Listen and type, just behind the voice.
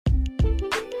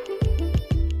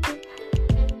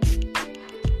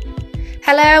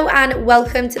Hello and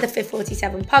welcome to the Fit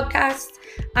 47 podcast.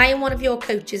 I am one of your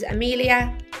coaches,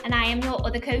 Amelia. And I am your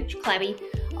other coach, Chloe.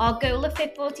 Our goal of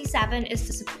Fit 47 is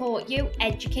to support you,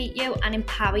 educate you and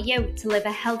empower you to live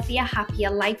a healthier,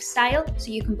 happier lifestyle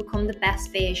so you can become the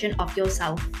best version of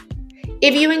yourself.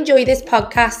 If you enjoy this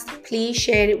podcast, please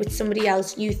share it with somebody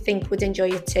else you think would enjoy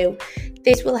it too.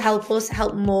 This will help us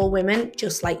help more women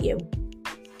just like you.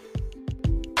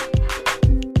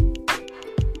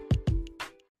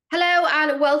 Hello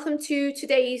and welcome to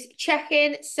today's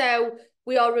check-in. So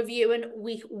we are reviewing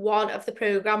week 1 of the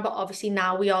programme, but obviously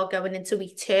now we are going into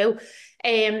week 2.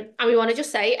 And we want to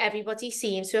just say everybody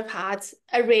seems to have had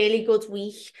a really good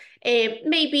week.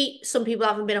 Maybe some people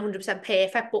haven't been 100%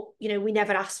 perfect, but we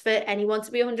never asked for anyone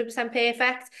to be 100%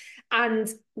 perfect. And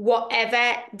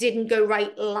whatever didn't go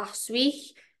right last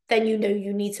week, then you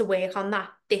need to work on that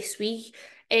this week.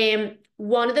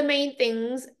 One of the main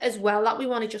things as well that we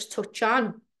want to just touch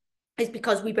on is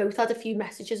because we both had a few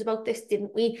messages about this,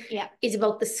 didn't we? Yeah. Is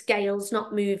about the scales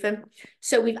not moving.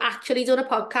 So we've actually done a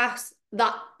podcast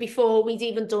that before we'd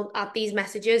even done at these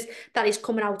messages that is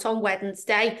coming out on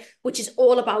Wednesday, which is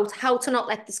all about how to not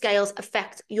let the scales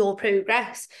affect your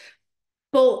progress.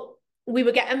 But we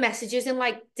were getting messages in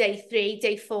like day 3,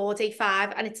 day 4, day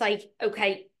 5, and it's like,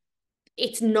 okay,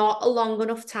 it's not a long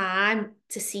enough time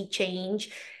to see change.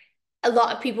 A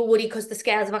lot of people worry because the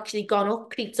scales have actually gone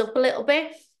up, creeped up a little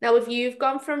bit. Now, if you've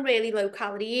gone from really low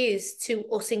calories to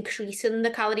us increasing the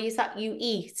calories that you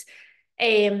eat,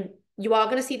 you are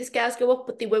going to see the scales go up,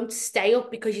 but they won't stay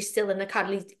up because you're still in the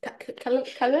calorie deficit.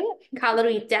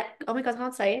 Oh my God, I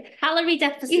can't say it. Calorie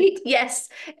deficit. Yes.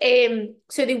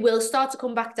 So they will start to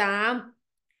come back down.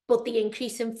 But the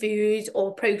increase in food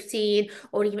or protein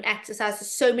or even exercise,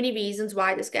 there's so many reasons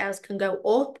why the scales can go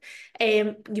up.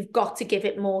 You've got to give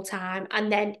it more time. And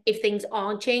then if things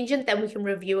aren't changing, then we can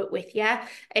review it with you.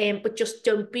 But just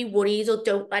don't be worried or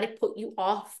don't let it put you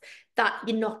off that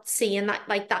you're not seeing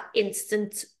that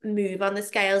instant move on the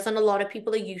scales. And a lot of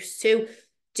people are used to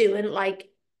doing like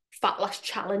fat loss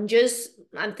challenges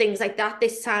and things like that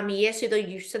this time of year. So they're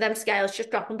used to them scales just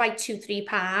dropping by 2-3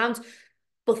 pounds.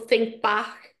 But think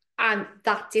back, and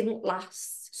that didn't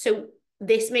last. So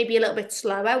this may be a little bit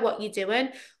slower, what you're doing,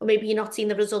 or maybe you're not seeing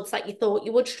the results that you thought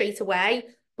you would straight away,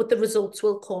 but the results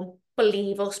will come.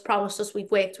 Believe us, promise us, we've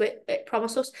worked with it,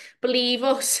 promise us, believe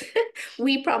us,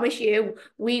 we promise you,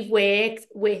 we've worked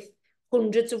with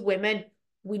hundreds of women.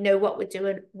 We know what we're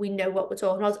doing. We know what we're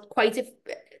talking about. Quite a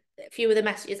few of the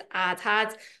messages I'd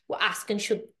had were asking,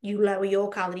 should you lower your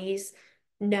calories?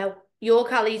 No. Your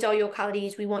calories are your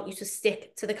calories. We want you to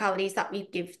stick to the calories that we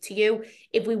give to you.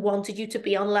 If we wanted you to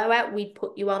be on lower, we'd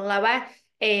put you on lower.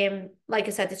 Like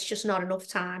I said, it's just not enough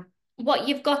time. What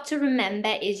you've got to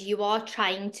remember is you are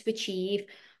trying to achieve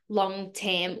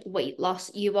long-term weight loss.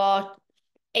 You are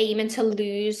aiming to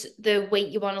lose the weight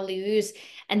you want to lose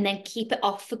and then keep it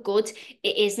off for good.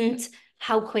 It isn't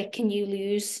how quick can you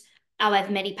lose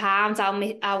however many pounds,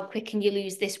 how quick can you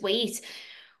lose this weight.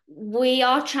 We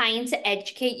are trying to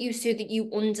educate you so that you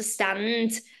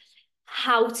understand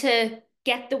how to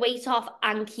get the weight off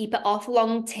and keep it off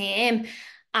long term.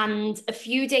 And a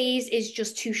few days is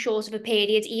just too short of a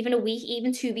period. Even a week,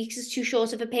 even 2 weeks is too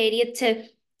short of a period to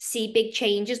see big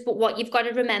changes. But what you've got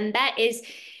to remember is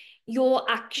your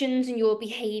actions and your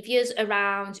behaviours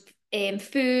around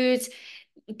food,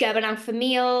 going out for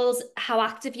meals, how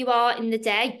active you are in the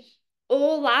day.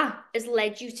 All that has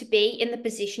led you to be in the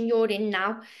position you're in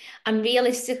now. And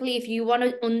realistically, if you want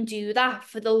to undo that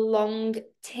for the long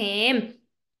term,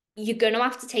 you're going to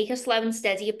have to take a slow and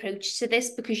steady approach to this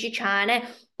because you're trying to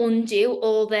undo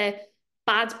all the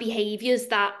bad behaviours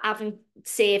that haven't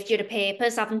served you a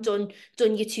purpose, haven't done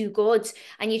you too good,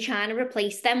 and you're trying to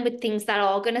replace them with things that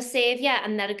are going to serve you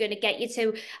and that are going to get you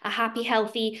to a happy,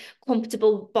 healthy,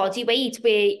 comfortable body weight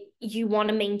where you want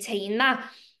to maintain that.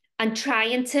 And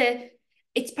trying to,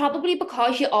 it's probably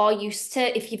because you are used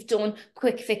to, if you've done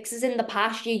quick fixes in the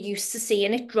past, you're used to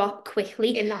seeing it drop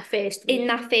quickly in that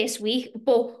first week.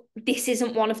 But this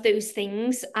isn't one of those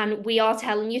things, and we are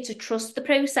telling you to trust the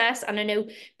process. And I know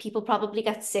people probably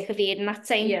get sick of hearing that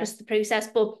saying trust the process,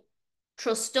 but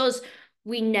trust us,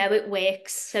 we know it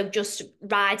works. So just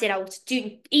ride it out.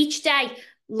 Do each day,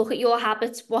 look at your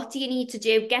habits. What do you need to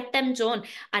do? Get them done.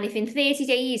 And if in 30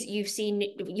 days you've seen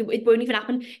it won't even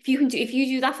happen. If you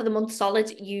do that for the month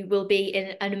solid, you will be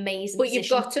in an amazing position. But you've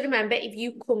got to remember, if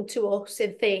you come to us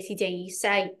in 30 days,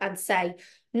 say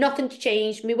nothing's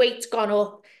changed, my weight's gone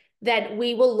up, then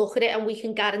we will look at it and we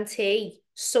can guarantee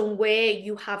somewhere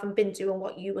you haven't been doing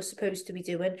what you were supposed to be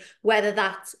doing, whether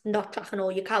that's not tracking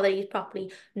all your calories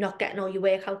properly, not getting all your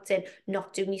workouts in,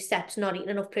 not doing your steps, not eating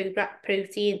enough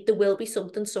protein. There will be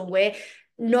something somewhere,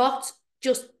 not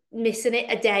just missing it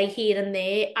a day here and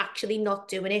there, actually not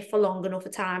doing it for long enough a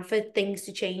time for things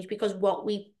to change, because what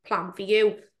we plan for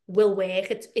you will work.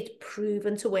 It's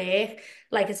proven to work.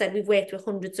 Like I said, we've worked with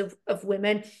hundreds of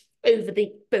women over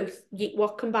the both,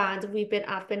 what combined have we been?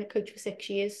 I've been a coach for 6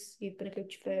 years, you've been a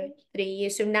coach for 3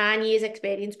 years, so 9 years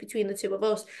experience between the two of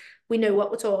us. We know what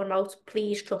we're talking about.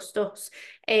 Please trust us.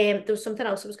 There was something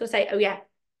else I was going to say. Oh yeah,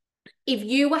 if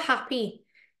you were happy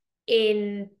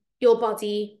in your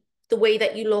body, the way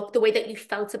that you look, the way that you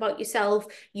felt about yourself,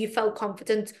 you felt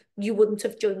confident, you wouldn't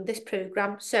have joined this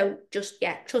program. So just,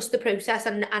 yeah, trust the process.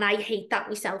 And I hate that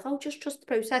myself. Oh, just trust the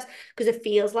process, because it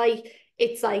feels like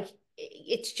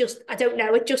it's just, I don't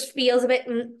know, it just feels a bit,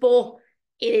 but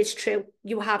it is true.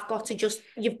 You've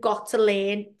got to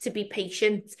learn to be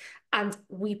patient, and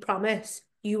we promise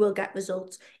you will get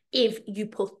results if you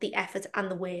put the effort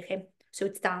and the work in. So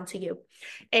it's down to you.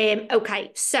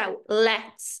 Okay, so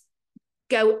let's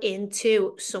go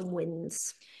into some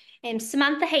wins.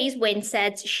 Samantha Hayes Wynn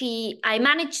said I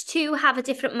managed to have a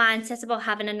different mindset about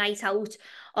having a night out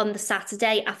on the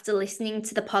Saturday after listening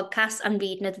to the podcast and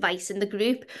reading advice in the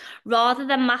group. Rather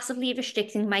than massively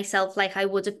restricting myself like I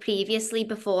would have previously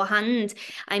beforehand,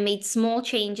 I made small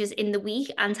changes in the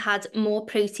week and had more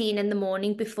protein in the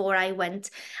morning before I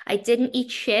went. I didn't eat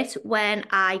shit when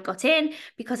I got in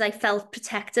because I felt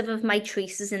protective of my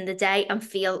choices in the day and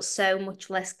feel so much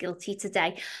less guilty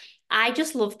today. I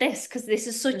just love this because this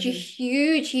is such a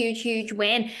huge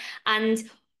win. And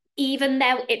even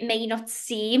though it may not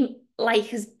seem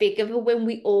like as big of a win,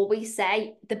 we always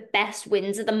say the best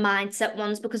wins are the mindset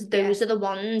ones, because those are the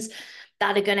ones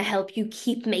that are going to help you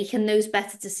keep making those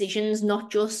better decisions,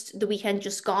 not just the weekend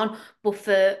just gone, but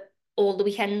for all the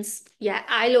weekends. Yeah,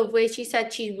 I love where she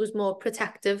said she was more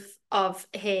protective of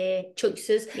her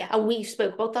choices. Yeah. And we've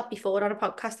spoke about that before on a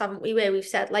podcast, haven't we? Where we've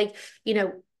said, like, you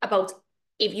know, about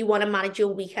if you want to manage your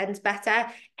weekends better,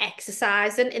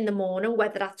 exercising in the morning,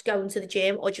 whether that's going to the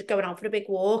gym or just going out for a big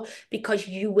walk, because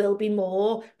you will be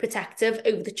more protective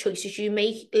over the choices you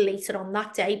make later on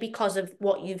that day because of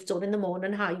what you've done in the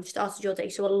morning, how you've started your day.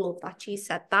 So I love that she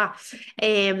said that.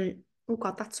 Oh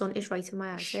God, that sun is right in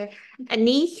my eyes here.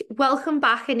 Anique, welcome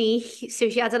back, Anique. So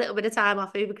she had a little bit of time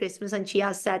off over Christmas, and she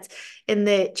has said in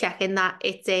the check-in that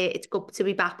it's good to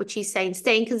be back. But she's saying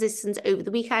staying consistent over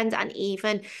the weekend and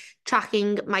even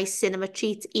tracking my cinema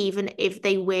treats, even if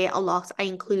they were a lot, I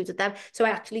included them. So I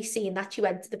actually seen that she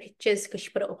went to the pictures because she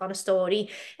put it up on a story.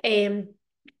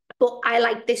 But I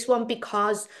like this one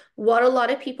because what a lot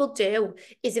of people do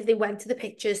is if they went to the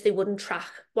pictures, they wouldn't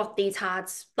track what they'd had,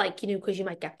 like, you know, because you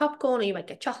might get popcorn or you might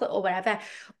get chocolate or whatever.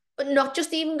 But not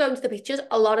just even going to the pictures,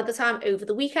 a lot of the time over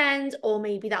the weekend, or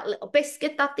maybe that little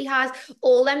biscuit that they had,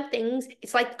 all them things,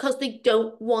 it's like because they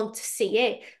don't want to see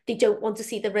it, they don't want to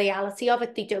see the reality of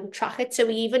it, they don't track it. So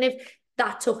even if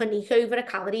that took Anika over her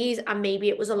calories and maybe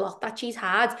it was a lot that she's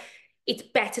had, it's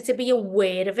better to be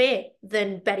aware of it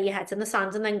than bury your head in the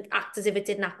sand and then act as if it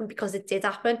didn't happen, because it did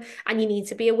happen, and you need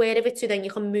to be aware of it so then you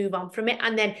can move on from it.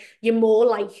 And then you're more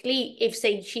likely, if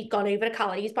say she'd gone over her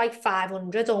calories by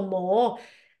 500 or more,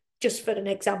 just for an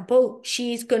example,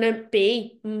 she's going to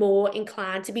be more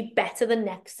inclined to be better the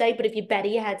next day. But if you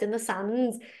bury your head in the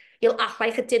sand, you'll act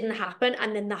like it didn't happen,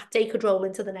 and then that day could roll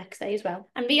into the next day as well.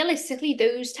 And realistically,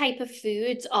 those type of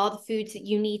foods are the foods that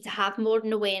you need to have more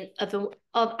than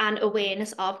an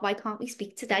awareness of. Why can't we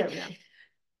speak today?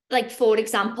 Like, for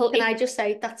example, can I just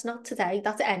say that's not today,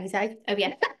 that's any day. Oh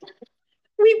yeah.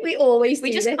 we always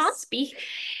we just can't speak.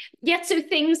 Yeah, so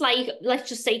things like, let's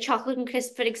just say chocolate and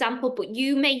crisp, for example, but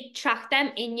you may track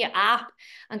them in your app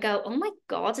and go, oh my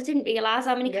God, I didn't realize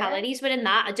how many calories were in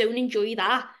that. I don't enjoy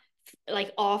that.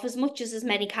 Like half as much as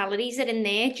many calories are in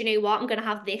there. Do you know what? I'm going to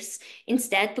have this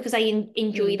instead because I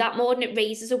enjoy that more, and it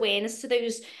raises awareness to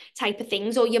those type of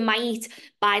things. Or you might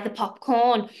buy the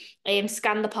popcorn,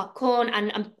 scan the popcorn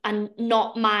and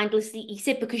not mindlessly eat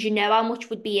it because you know how much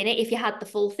would be in it. If you had the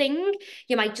full thing,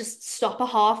 you might just stop at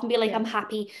half and be like, I'm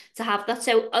happy to have that.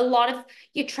 So a lot of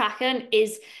your tracking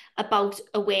is about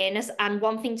awareness. And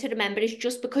one thing to remember is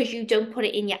just because you don't put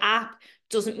it in your app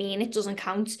doesn't mean it doesn't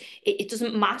count. It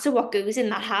doesn't matter what goes in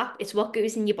that app, it's what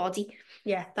goes in your body.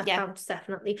 Yeah, that counts,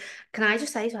 definitely. Can I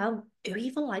just say as well, who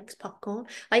even likes popcorn?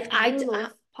 Like, I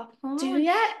love popcorn. Do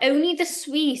you? Only the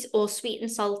sweet or sweet and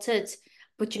salted.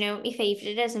 But you know what my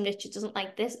favourite is, and Richard doesn't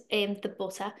like this, the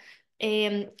butter.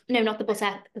 No, not the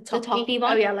butter. The The toffee. toffee Oh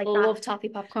one. yeah, like that. Love toffee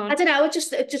popcorn. I don't know,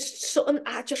 just something,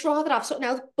 I'd just rather have something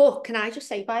else. But can I just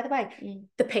say, by the way,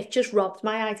 the pictures robbed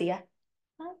my idea.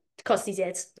 Because they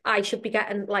did. I should be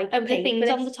getting like the paid things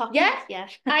for on it. the top. Yeah. Yeah.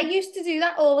 I used to do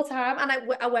that all the time. And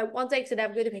I went one day to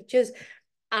never go to pictures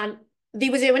and they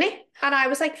were doing it. And I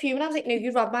was like fuming. I was like, no,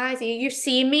 you robbed my idea. You've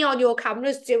seen me on your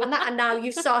cameras doing that. And now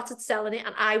you've started selling it.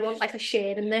 And I want like a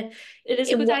share in the It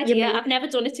is a good idea. I've never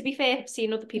done it, to be fair. I've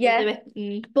seen other people do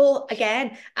it. But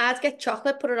again, I'd get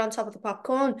chocolate, put it on top of the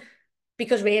popcorn.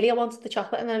 Because really I wanted the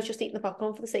chocolate and then I was just eating the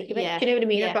popcorn for the sake of it. Do you know what I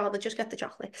mean? I'd rather just get the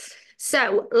chocolate.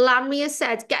 So Lamia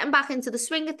said, getting back into the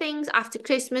swing of things after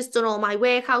Christmas, done all my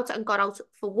workouts and got out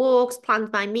for walks,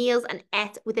 planned my meals and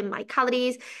ate within my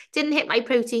calories. Didn't hit my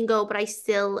protein goal, but I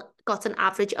still got an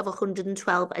average of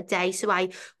 112 a day. So I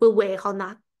will work on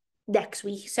that next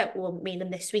week. So, well,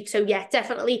 meaning this week. So yeah,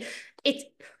 definitely it's,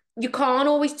 you can't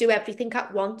always do everything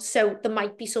at once. So there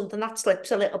might be something that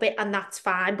slips a little bit and that's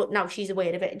fine. But now she's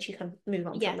aware of it and she can move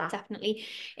on from that. Yeah, definitely.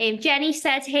 Jenny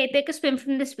said her biggest win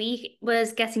from this week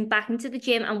was getting back into the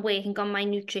gym and working on my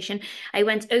nutrition. I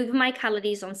went over my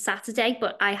calories on Saturday,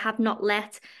 but I have not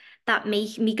let that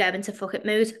make me go into fuck it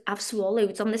mode. I've swore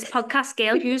loads on this podcast,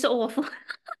 girl. You're awful.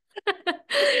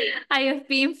 I have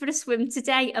been for a swim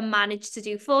today and managed to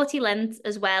do 40 lengths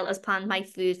as well as plan my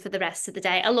food for the rest of the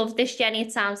day. I love this, Jenny.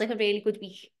 It sounds like a really good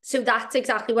week. So that's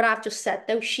exactly what I've just said,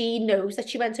 though. She knows that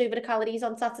she went over the calories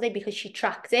on Saturday because she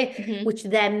tracked it, which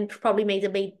then probably made her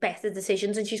make better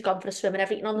decisions and she's gone for a swim and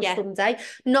everything on the Sunday.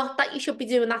 Not that you should be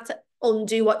doing that to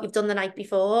undo what you've done the night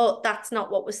before. That's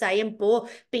not what we're saying, but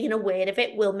being aware of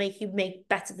it will make you make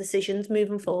better decisions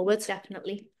moving forward.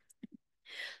 Definitely.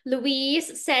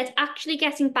 Louise said, actually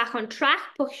getting back on track,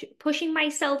 pushing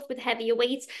myself with heavier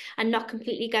weights and not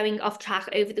completely going off track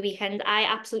over the weekend. I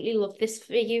absolutely love this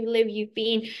for you, Lou. You've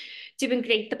been doing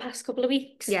great the past couple of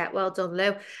weeks. Yeah, well done,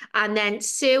 Lou. And then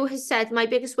Sue has said, my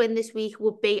biggest win this week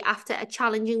would be after a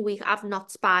challenging week, I've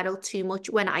not spiraled too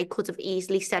much when I could have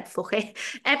easily said, fuck it.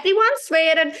 Everyone's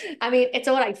swearing. I mean, it's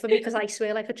all right for me because I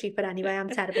swear like a trooper anyway. I'm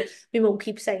terrible. My mum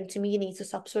keeps saying to me, you need to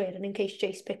stop swearing in case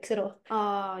Jace picks it up.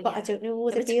 Oh, but I don't know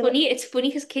what it's funny. It's funny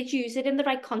because kids use it in the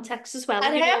right context as well.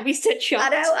 You've always said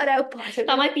shocked. I know. But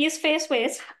that might be his first word.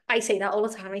 I say that all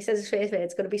the time. He says his first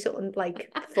word's going to be something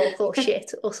like fuck or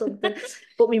shit or something.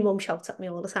 But my mum shouts at me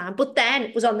all the time. But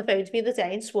then was on the phone to me the other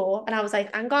day and swore. And I was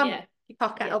like, hang on, you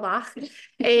cock kettle back.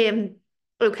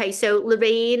 Okay, so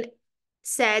Lorraine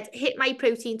said, hit my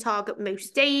protein target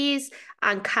most days.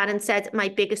 And Karen said, my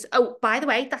biggest... Oh, by the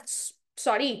way, that's...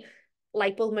 Sorry,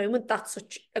 light bulb moment. That's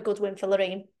such a good win for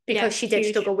Lorraine. Because she did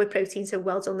struggle with protein, so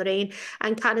well done, Lorraine.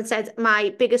 And Karen said,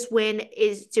 my biggest win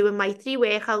is doing my 3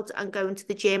 workouts and going to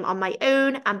the gym on my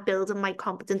own and building my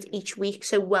confidence each week.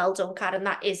 So well done, Karen.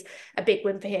 That is a big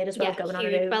win for her as well, going on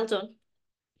her own. Well done.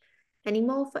 Any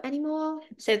more?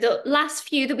 So the last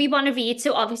few that we want to read,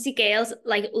 so obviously girls,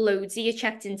 like loads of you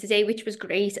checked in today, which was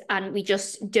great, and we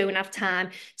just don't have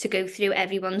time to go through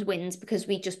everyone's wins because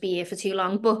we'd just be here for too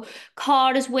long. But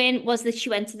Cara's win was that she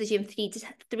went to the gym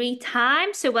three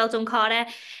times, so well done, Cara.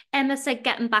 Emma said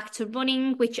getting back to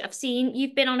running, which I've seen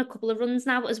you've been on a couple of runs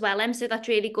now as well, Em, so that's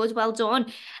really good, well done.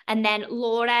 And then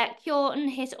Laura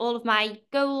Kjorton hit all of my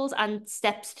goals and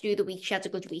steps through the week. She had a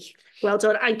good week. Well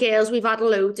done. And girls, we've had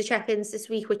loads of check-ins this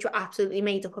week, which we're absolutely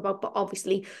made up about, but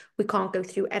obviously we can't go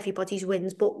through everybody's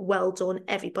wins, but well done,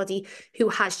 everybody who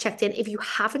has checked in. If you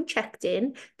haven't checked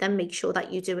in, then make sure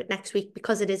that you do it next week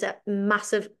because it is a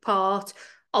massive part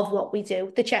of what we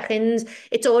do. The check-ins,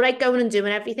 it's all right going and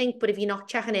doing everything, but if you're not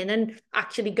checking in and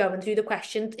actually going through the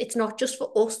questions, it's not just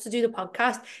for us to do the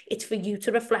podcast, it's for you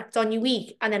to reflect on your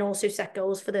week and then also set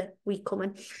goals for the week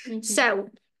coming. So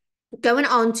going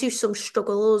on to some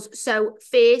struggles. So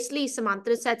firstly,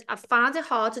 Samantha said, I've found it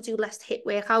hard to do less HIIT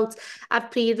workouts.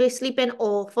 I've previously been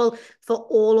awful for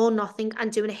all or nothing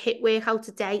and doing a HIIT workout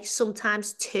a day,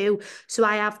 sometimes 2. So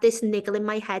I have this niggle in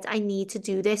my head. I need to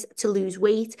do this to lose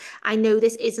weight. I know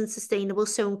this isn't sustainable,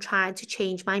 so I'm trying to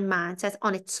change my mindset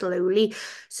on it slowly.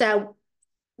 So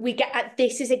we get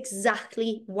this is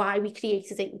exactly why we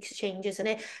created 8 weeks of change, isn't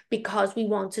it? Because we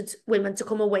wanted women to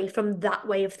come away from that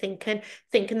way of thinking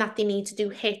that they need to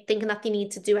do HIIT, thinking that they need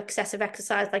to do excessive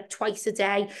exercise like twice a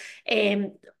day,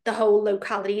 the whole low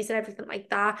calories and everything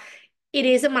like that. It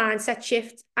is a mindset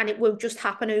shift and it won't just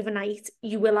happen overnight.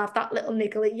 You will have that little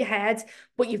niggle in your head,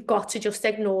 but you've got to just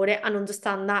ignore it and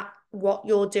understand that what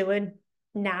you're doing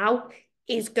now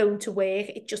is going to work.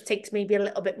 It just takes maybe a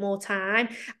little bit more time,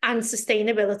 and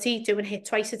sustainability, doing HIIT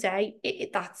twice a day,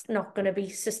 that's not going to be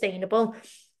sustainable.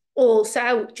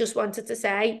 Also, just wanted to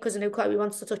say, because I know Chloe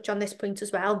wants to touch on this point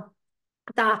as well,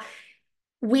 that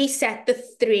we set the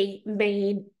three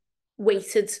main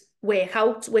weighted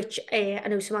workouts, which I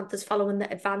know Samantha's following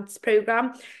the advanced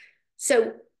program.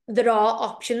 So there are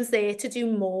options there to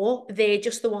do more. They're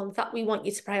just the ones that we want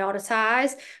you to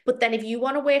prioritize. But then if you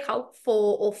want to work out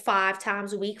 4 or 5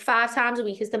 times a week, 5 times a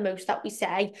week is the most that we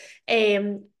say.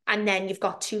 And then you've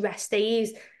got 2 rest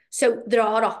days. So there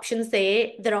are options there.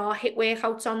 There are HIIT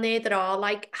workouts on there. There are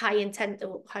like high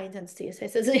intensity is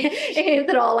HIIT, isn't it?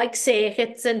 There are like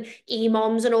circuits and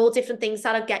EMOMs and all different things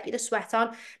that'll get you to sweat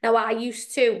on. Now I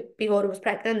used to, before I was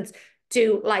pregnant,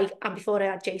 do like, and before I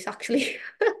had Jace actually,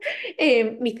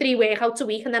 me 3 workouts a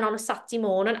week, and then on a Saturday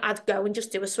morning I'd go and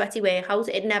just do a sweaty workout.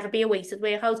 It'd never be a weighted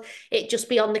workout. It'd just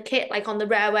be on the kit, like on the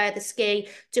rower, the ski,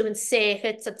 doing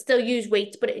circuits. I'd still use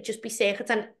weights, but it'd just be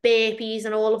circuits and burpees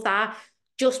and all of that,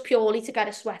 just purely to get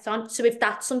a sweat on. So if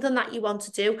that's something that you want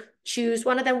to do, choose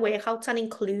one of them workouts and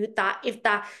include that,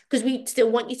 because we still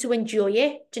want you to enjoy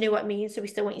it. Do you know what I mean? So we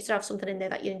still want you to have something in there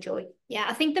that you enjoy. Yeah,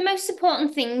 I think the most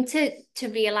important thing to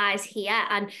realize here,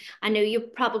 and I know you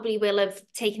probably will have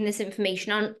taken this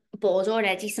information on board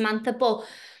already, Samantha, but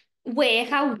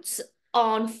workouts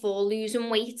aren't for losing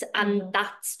weight, and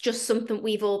that's just something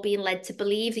we've all been led to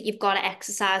believe, that you've got to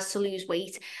exercise to lose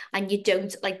weight, and you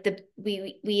don't. Like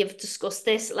we have discussed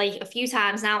this like a few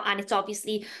times now, and it's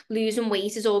obviously losing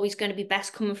weight is always going to be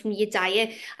best coming from your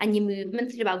diet and your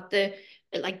movement throughout the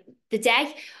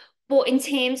day. But in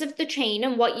terms of the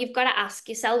training, what you've got to ask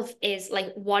yourself is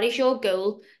like, what is your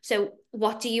goal? So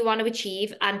what do you want to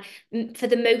achieve? And for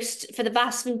the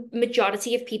vast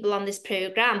majority of people on this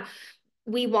program,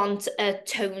 we want a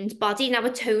toned body. Now, a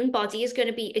toned body is going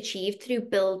to be achieved through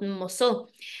building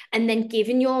muscle and then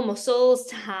giving your muscles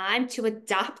time to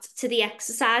adapt to the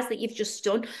exercise that you've just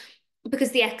done,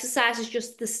 because the exercise is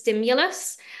just the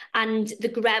stimulus, and the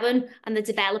growing and the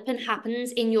developing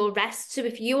happens in your rest. So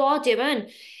if you are doing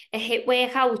a HIIT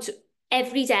workout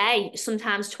every day,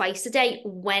 sometimes twice a day,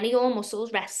 when are your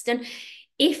muscles resting?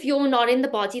 If you're not in the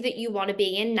body that you want to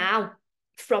be in now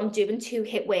from doing 2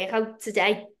 HIIT workouts a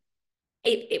day,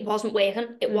 it wasn't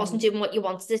working. It wasn't doing what you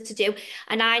wanted it to do.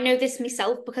 And I know this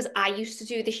myself because I used to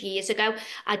do this years ago.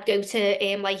 I'd go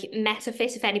to like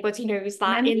MetaFit, if anybody knows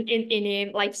that, in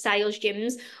lifestyles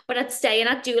gyms, but I'd stay and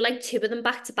I'd do like 2 of them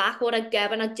back to back, or I'd go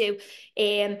and I'd do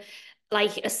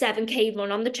like a 7K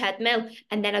run on the treadmill,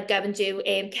 and then I'd go and do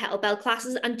kettlebell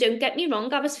classes. And don't get me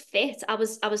wrong, I was fit. I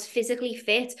was physically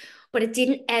fit, but I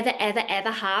didn't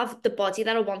ever have the body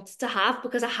that I wanted to have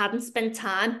because I hadn't spent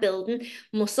time building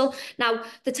muscle. Now,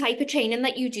 the type of training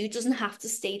that you do doesn't have to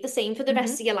stay the same for the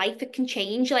rest of your life. It can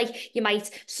change. Like you might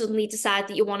suddenly decide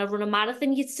that you want to run a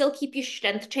marathon. You'd still keep your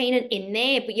strength training in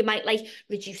there, but you might like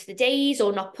reduce the days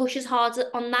or not push as hard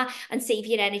on that and save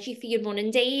your energy for your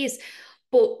running days.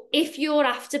 But if you're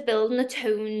after building a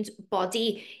toned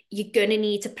body, you're going to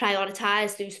need to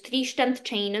prioritize those 3 strength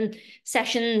training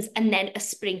sessions and then a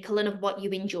sprinkling of what you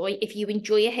enjoy. If you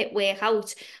enjoy a HIIT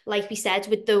workout, like we said,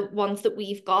 with the ones that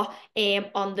we've got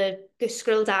on go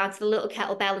scroll down to the little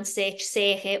kettlebell and search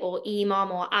circuit or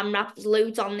EMOM or AMRAP, there's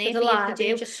loads on there for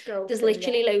you to do. There's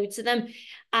literally loads of them.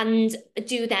 And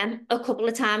do them a couple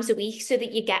of times a week so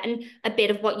that you're getting a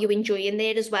bit of what you enjoy in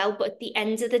there as well. But at the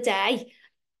end of the day,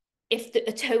 if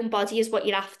a toned body is what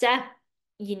you're after,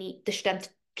 you need the strength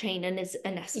training is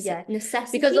a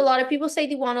necessity. Because a lot of people say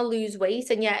they want to lose weight,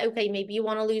 and yeah, okay, maybe you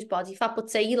want to lose body fat, but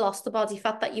say you lost the body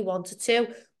fat that you wanted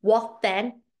to, what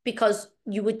then? Because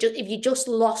you would just, if you just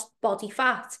lost body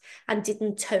fat and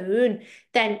didn't tone,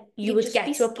 then you would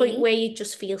get to a point where you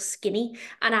just feel skinny.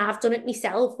 And I've done it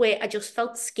myself where I just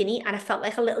felt skinny and I felt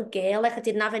like a little girl, like I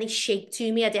didn't have any shape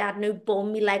to me. I had no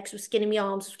bum, my legs were skinny, my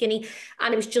arms were skinny,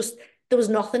 and it was just, there was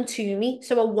nothing to me.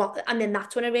 So and then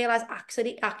that's when I realized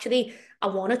actually, I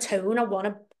want a tone, I want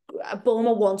a bum,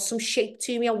 I want some shape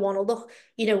to me, I want to look,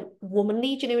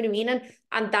 womanly, do you know what I mean?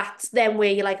 And that's then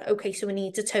where you're like, okay, so we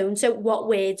need to tone. So what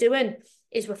we're doing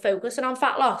is we're focusing on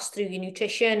fat loss through your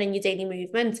nutrition and your daily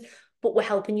movement, but we're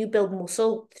helping you build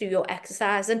muscle through your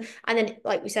exercising. And then,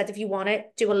 like we said, if you want to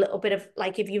do a little bit of,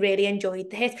 like, if you really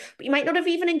enjoyed the HIIT, but you might not have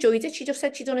even enjoyed it. She just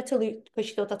said she done it to lose, because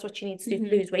she thought that's what she needs to do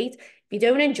to lose weight. If you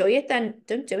don't enjoy it, then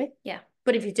don't do it. Yeah.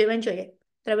 But if you do enjoy it,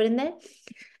 throw it in there.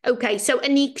 Okay, so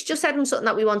Anik's just said something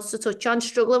that we wanted to touch on,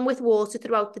 struggling with water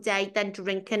throughout the day, then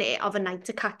drinking it overnight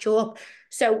to catch up.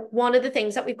 So one of the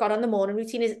things that we've got on the morning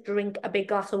routine is drink a big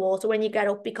glass of water when you get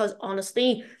up, because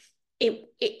honestly,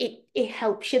 it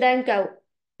helps you then go,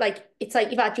 like it's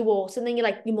like you've had your water and then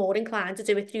you're more inclined to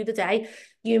do it through the day.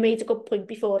 You made a good point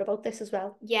before about this as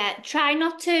well. Yeah, try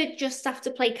not to just have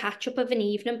to play catch up of an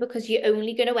evening, because you're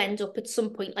only going to end up at some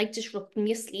point like disrupting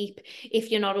your sleep if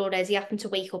you're not already having to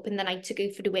wake up in the night to go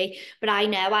for the wee. But I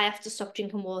know I have to stop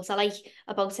drinking water like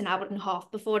about an hour and a half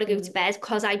before I go to bed,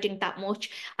 because I drink that much.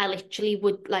 I literally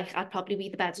would, like, I'd probably be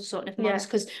the bed or something if I'm honest,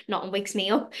 because nothing wakes me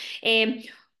up.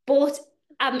 But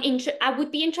I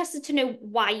would be interested to know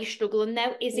why you're struggling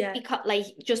now. Is it because, like,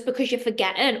 just because you're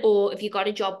forgetting, or if you got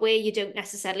a job where you don't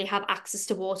necessarily have access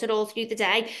to water all through the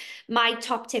day? My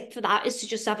top tip for that is to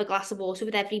just have a glass of water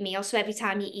with every meal. So every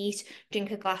time you eat,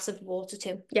 drink a glass of water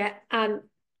too. Yeah, and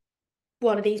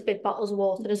one of these big bottles of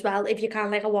water as well. If you can,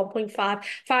 like a 1.5.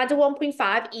 Find a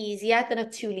 1.5 easier than a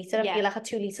 2 litre. I feel like a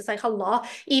 2 litre is like a lot,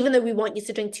 even though we want you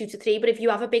to drink 2 to 3. But if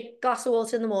you have a big glass of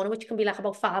water in the morning, which can be like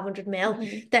about 500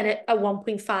 ml, then a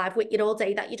 1.5 with you all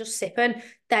day that you're just sipping,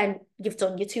 then you've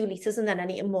done your 2 litres, and then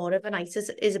anything more of a night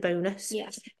is a bonus.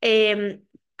 Yes.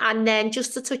 And then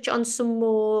just to touch on some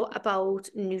more about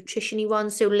nutrition-y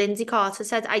ones. So Lindsay Carter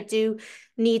said, I do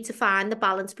need to find the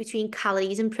balance between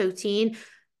calories and protein.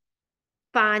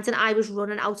 Finding I was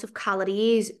running out of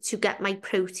calories to get my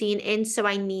protein in, so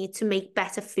I need to make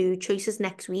better food choices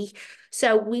next week.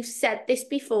 So we've said this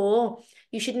before,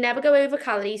 you should never go over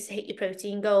calories to hit your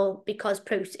protein goal, because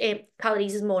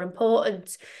calories is more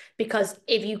important, because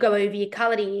if you go over your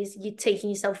calories, you're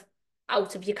taking yourself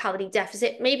out of your calorie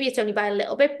deficit. Maybe it's only by a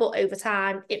little bit, but over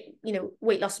time,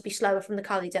 weight loss will be slower from the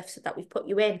calorie deficit that we've put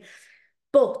you in.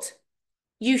 But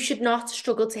you should not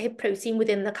struggle to hit protein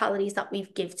within the calories that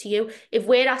we've give to you. If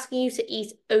we're asking you to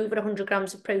eat over 100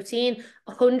 grams of protein,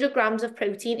 100 grams of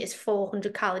protein is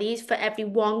 400 calories. For every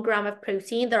 1 gram of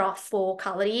protein, there are 4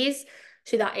 calories.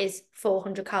 So that is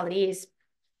 400 calories.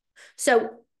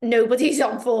 So nobody's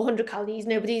on 400 calories,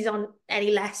 nobody's on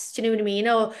any less, do you know what I mean?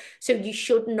 Or so you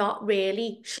should not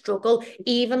really struggle.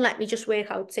 Even let me just work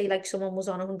out, say like someone was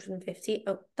on 150.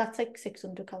 Oh, that's like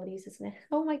 600 calories, isn't it?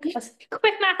 Oh my God.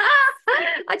 Quick math.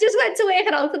 I just went to work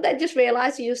it out and then just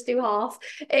realised you just do half.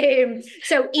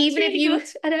 So even if you,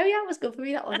 I know, yeah, it was good for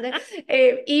me, that wasn't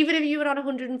it? Even if you were on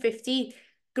 150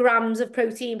 grams of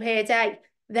protein per day,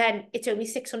 then it's only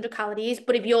 600 calories.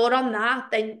 But if you're on that,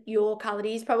 then your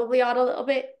calories probably are a little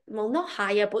bit, well, not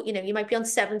higher, but you might be on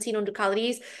 1,700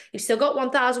 calories. You've still got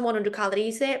 1,100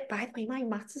 calories there. By the way, my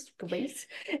maths is great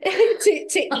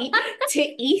to eat.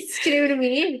 Do you know what I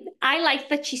mean? I like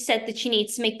that she said that she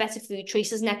needs to make better food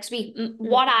choices next week.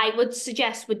 What I would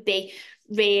suggest would be,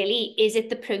 really, is it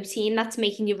the protein that's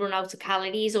making you run out of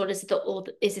calories, or is it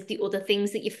the other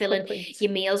things that you're filling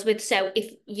your meals with? So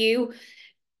if you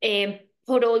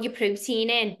put all your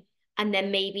protein in, and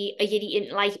then maybe are you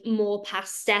eating like more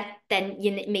pasta than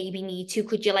you maybe need to?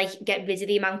 Could you like get rid of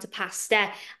the amount of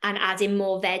pasta and add in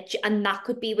more veg? And that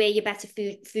could be where your better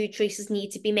food choices need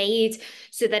to be made,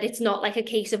 so that it's not like a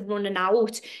case of running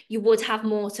out. You would have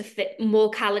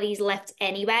more calories left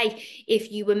anyway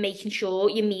if you were making sure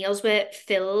your meals were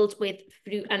filled with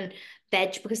fruit and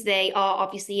veg, because they are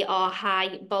obviously our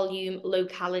high volume, low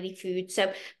calorie food.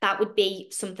 So that would be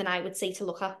something I would say to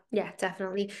look at. Yeah,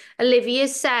 definitely. Olivia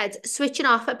said, switching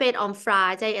off a bit on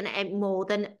Friday and ate more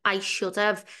than I should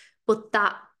have, but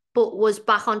was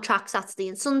back on track Saturday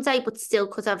and Sunday, but still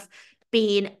could have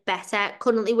been better.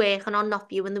 Currently working on not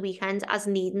viewing the weekend as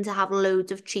needing to have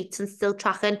loads of treats, and still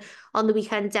tracking on the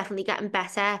weekend, definitely getting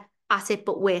better at it,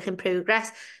 but work in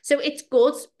progress. So it's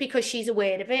good because she's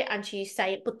aware of it and she's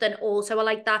saying, but then also I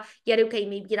like that, yeah, okay,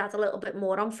 maybe you had a little bit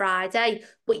more on Friday,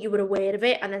 but you were aware of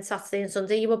it, and then Saturday and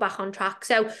Sunday you were back on track.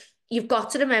 So you've got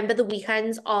to remember the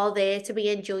weekends are there to be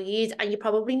enjoyed, and you're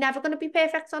probably never going to be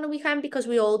perfect on a weekend, because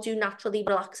we all do naturally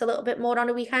relax a little bit more on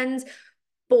a weekend.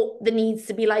 But there needs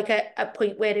to be like a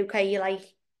point where, okay, you're like,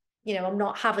 I'm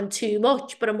not having too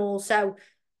much, but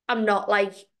I'm not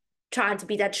like trying to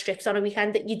be dead strict on a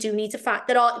weekend. That you do need to find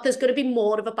there's going to be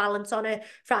more of a balance on a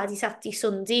Friday, Saturday,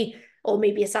 Sunday, or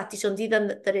maybe a Saturday, Sunday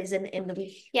than there is in the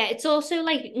week. Yeah, it's also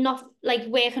like not like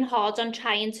working hard on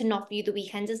trying to not view the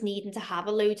weekend as needing to have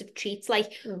a load of treats.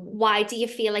 Like, why do you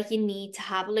feel like you need to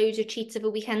have loads of treats of a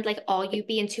weekend? Like, are you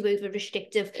being too over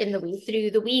restrictive in the week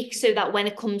through the week, so that when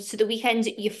it comes to the weekend,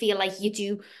 you feel like you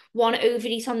do want to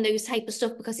overeat on those type of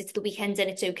stuff because it's the weekend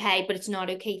and it's okay, but it's not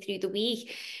okay through the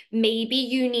week? Maybe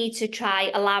you need to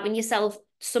try allowing yourself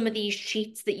some of these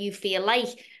treats that you feel like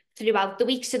throughout the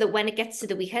week, so that when it gets to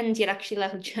the weekend, you're actually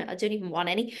like, I don't even want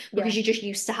any, because you're just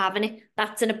used to having it.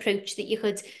 That's an approach that you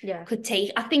could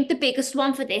take. I think the biggest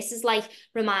one for this is like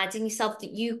reminding yourself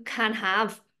that you can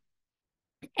have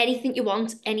anything you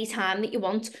want, anytime that you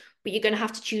want, but you're going to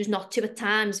have to choose not to at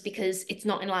times because it's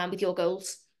not in line with your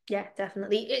goals. Yeah,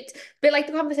 definitely. It's a bit like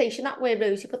the conversation that where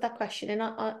Rosie put that question in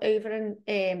over and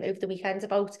over the weekend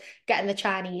about getting the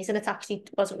Chinese, and it actually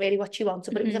wasn't really what she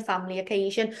wanted, but it was a family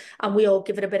occasion, and we all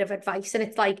give it a bit of advice, and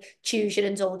it's like choose your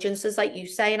indulgences, like you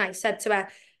say. And I said to her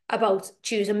about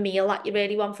choose a meal that you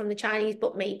really want from the Chinese,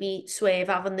 but maybe swerve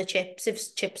having the chips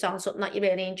if chips aren't something that you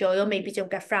really enjoy, or maybe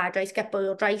don't get fried rice, get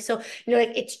boiled rice. So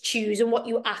like it's choosing what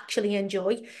you actually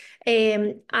enjoy.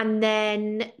 And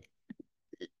then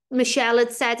Michelle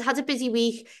had a busy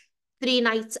week, 3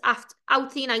 nights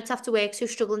after work, so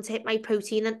struggling to hit my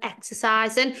protein and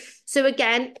exercising. So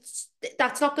again,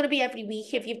 that's not going to be every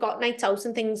week if you've got nights out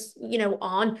and things,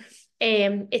 on.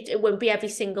 It won't be every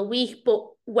single week, but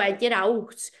when you're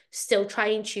out, still try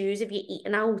and choose, if you're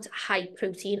eating out, high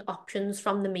protein options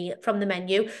from the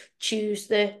menu. Choose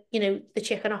the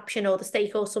chicken option or the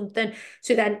steak or something.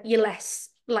 So then you're less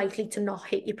likely to not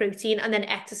hit your protein. And then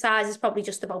exercise is probably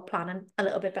just about planning a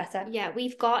little bit better. Yeah,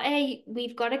 we've got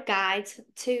a guide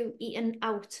to eating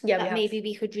out that maybe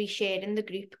we could reshare in the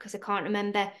group, because I can't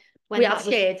remember when we have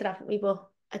shared it, haven't we? But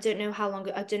I don't know how long.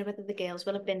 I don't know whether the girls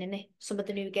will have been in it. Some of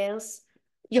the new girls.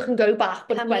 You can go back,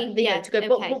 but whether they go to go. Okay.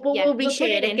 But we'll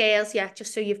reshare it, girls. Yeah,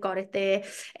 just so you've got it there.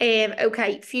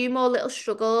 Okay, a few more little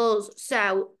struggles.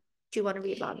 So, do you want to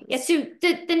read that? Yeah, so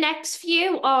the next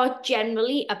few are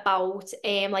generally about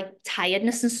like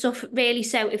tiredness and stuff, really.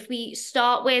 So if we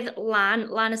start with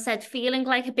Lana said feeling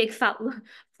like a big fat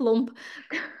lump.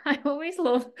 I always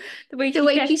love the way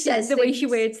she says the way she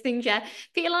words things. Yeah,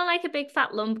 feeling like a big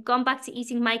fat lump. Gone back to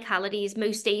eating my calories.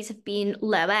 Most days have been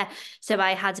lower, so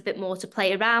I had a bit more to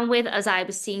play around with as I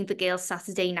was seeing the girls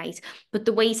Saturday night. But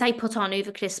the weight I put on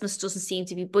over Christmas doesn't seem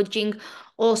to be budging.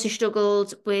 Also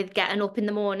struggled with getting up in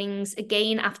the mornings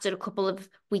again after a couple of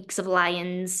weeks of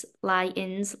lies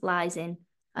in.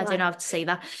 I don't know how to say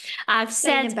that. I've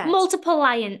said multiple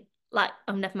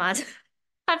oh, never mind.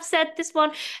 I've said this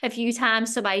one a few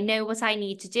times, so I know what I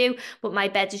need to do, but my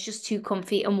bed is just too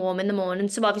comfy and warm in the morning.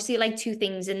 So obviously, like, two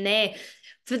things in there.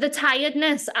 For the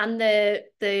tiredness and the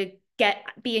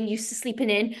being used to sleeping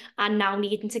in and now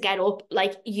needing to get up,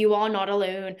 like, you are not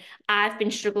alone. I've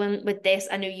been struggling with this.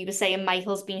 I know you were saying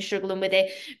Michael's been struggling with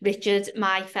it. Richard,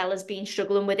 my fella's been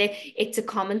struggling with it. It's a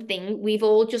common thing. We've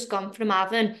all just gone from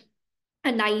having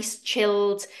a nice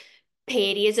chilled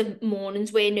periods of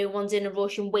mornings where no one's in a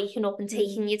rush and waking up and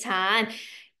taking your time,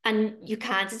 and you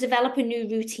kind of develop a new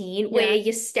routine where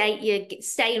you're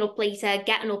staying up later,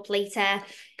 getting up later.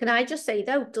 Can I just say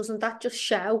though, doesn't that just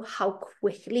show how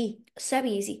quickly so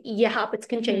easy your habits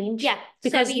can change? Yeah,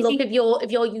 because so easy. Look,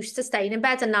 if you're used to staying in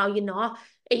bed and now you're not,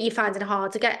 you find it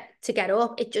hard to get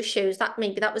up. It just shows that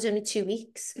maybe that was only 2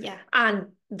 weeks. Yeah, and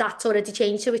that's already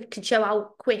changed. So it can show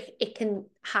how quick it can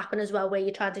happen as well, where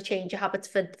you're trying to change your habits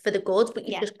for the good, but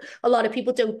a lot of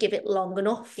people don't give it long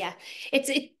enough. Yeah,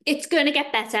 it's going to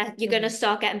get better. You're going to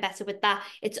start getting better with that.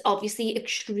 It's obviously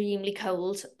extremely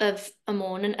cold of a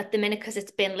morning at the minute because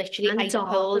it's been literally ice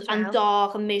cold and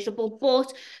dark and miserable,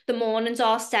 but the mornings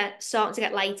are starting to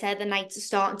get lighter, the nights are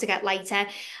starting to get lighter,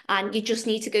 and you just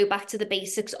need to go back to the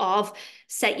basics of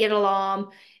set your alarm,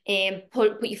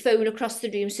 put your phone across the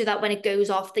room so that when it goes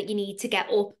off that you need to get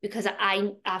up, because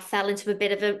I fell into a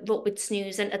bit of a rut with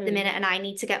snoozing at the minute, and I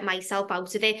need to get myself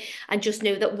out of it. And just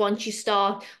know that once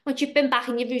you've been back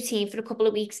in your routine for a couple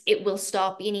of weeks, it will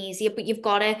start being easier, but you've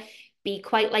got to be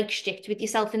quite like strict with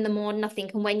yourself in the morning, I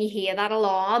think. And when you hear that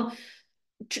alarm,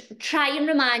 try and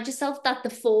remind yourself that the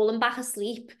falling back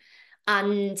asleep,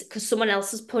 and because someone else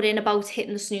has put in about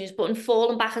hitting the snooze button,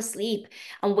 falling back asleep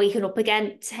and waking up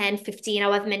again 10, 15,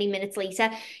 however many minutes later,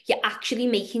 you're actually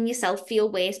making yourself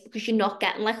feel worse because you're not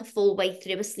getting like a full way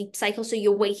through a sleep cycle. So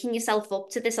you're waking yourself up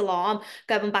to this alarm,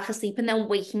 going back asleep, and then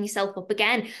waking yourself up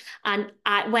again. And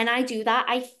when I do that,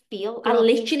 I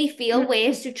literally feel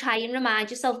worse. So try and remind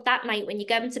yourself that night when you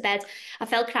go into bed, I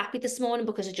felt crappy this morning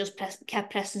because I just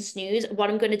kept pressing snooze. What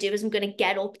I'm going to do is I'm going to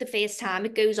get up the first time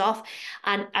it goes off.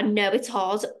 And I know it's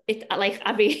hard.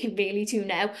 I really, really do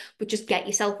know, but just get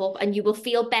yourself up and you will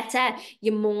feel better.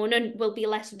 Your morning will be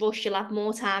less rushed. You'll have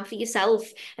more time for yourself.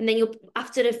 And then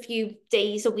after a few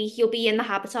days, a week, you'll be in the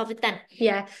habit of it then.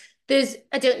 Yeah.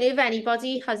 I don't know if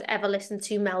anybody has ever listened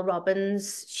to Mel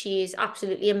Robbins. She's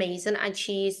absolutely amazing. And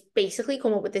she's basically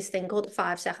come up with this thing called the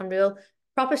 5-second rule.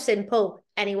 Proper simple.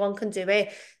 Anyone can do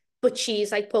it. But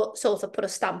she's like put a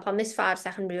stamp on this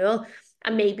 5-second rule.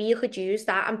 And maybe you could use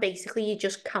that, and basically you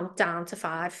just count down to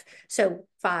 5. So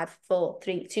 5, 4,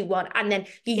 3, 2, 1. And then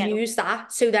you use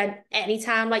that. So then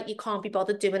anytime like you can't be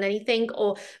bothered doing anything,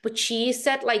 but she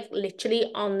said like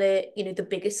literally on the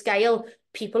bigger scale,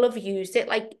 people have used it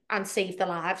like and saved their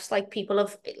lives. Like people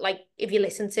have, like, if you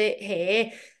listen to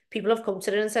her, people have come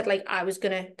to it and said like, I was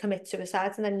going to commit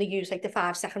suicide, and then they use like the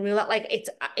 5 second rule. That like,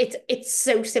 it's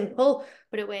so simple,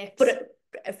 but it works. But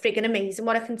friggin' amazing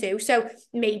what I can do. So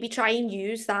maybe try and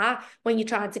use that when you're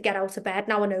trying to get out of bed.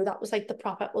 Now I know that was like the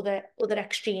proper other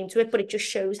extreme to it, but it just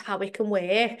shows how it can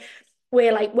work.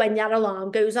 Where like when your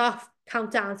alarm goes off,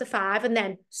 count down to 5, and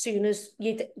then soon as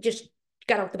you just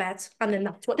get out the bed, and then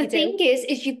that's what The you do. thing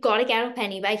is you've got to get up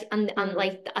anyway, and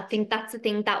like I think that's the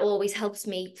thing that always helps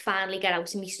me finally get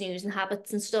out of my snoozing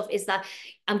habits and stuff, is that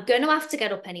I'm going to have to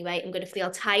get up anyway. I'm going to feel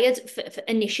tired for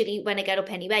initially when I get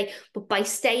up anyway, but by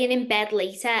staying in bed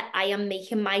later, I am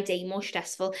making my day more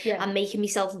stressful. Yeah. I'm making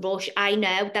myself rush. I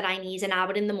know that I need an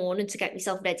hour in the morning to get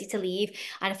myself ready to leave,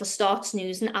 and if I start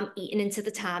snoozing, I'm eating into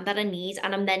the time that I need,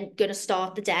 and I'm then going to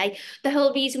start the day. The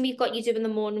whole reason we've got you doing the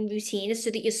morning routine is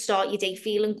so that you start your day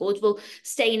feeling good. Well,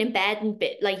 staying in bed and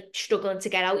like struggling to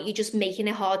get out, you're just making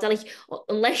it harder. Like,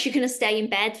 unless you're going to stay in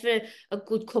bed for a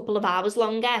good couple of hours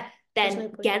longer,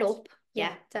 then get up.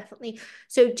 Yeah, definitely.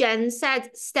 So Jen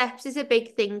said steps is a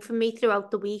big thing for me throughout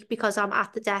the week because I'm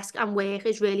at the desk and work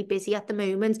is really busy at the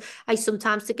moment. I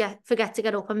sometimes forget to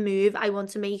get up and move. I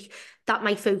want to make that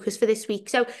my focus for this week.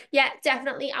 So yeah,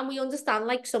 definitely. And we understand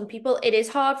like some people, it is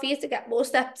hard for you to get more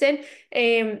steps in.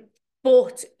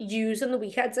 But using the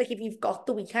weekends, like if you've got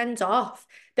the weekends off,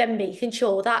 then making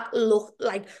sure that look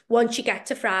like once you get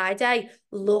to Friday,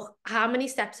 look how many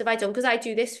steps have I done? Because I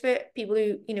do this for people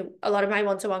who, a lot of my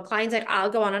one-to-one clients, like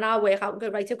I'll go on and I'll work out and go,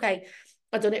 right, okay,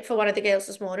 I've done it for one of the girls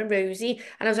this morning, Rosie,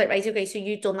 and I was like, right, okay, so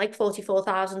you've done like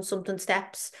 44,000 something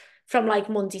steps from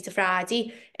like Monday to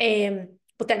Friday.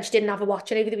 But then she didn't have a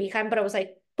watching over the weekend, but I was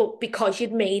like, but because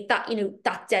you'd made that,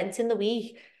 that dent in the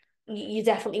week, you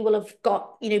definitely will have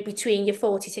got, between your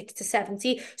 46 to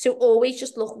 70. So always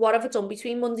just look, what have I done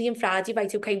between Monday and Friday?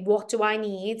 Right, okay, what do I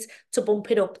need to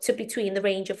bump it up to between the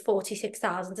range of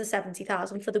 46,000 to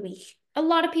 70,000 for the week? A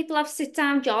lot of people have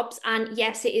sit-down jobs, and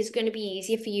yes, it is going to be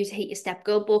easier for you to hit your step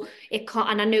goal, but it can't.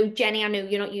 And I know, Jenny, I know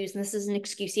you're not using this as an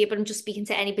excuse here, but I'm just speaking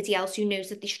to anybody else who knows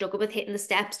that they struggle with hitting the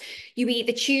steps. You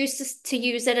either choose to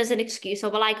use it as an excuse,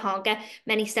 or well, I can't get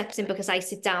many steps in because I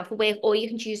sit down for work, or you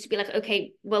can choose to be like,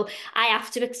 okay, well, I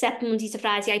have to accept Monday to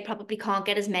Friday, I probably can't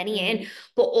get as many in,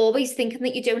 but always thinking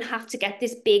that you don't have to get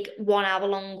this big 1 hour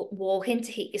long walk in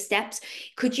to hit your steps.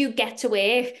 Could you get to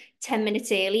work 10 minutes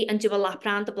early and do a lap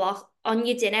around the block? On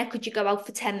your dinner, could you go out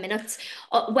for 10 minutes?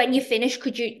 When you finish,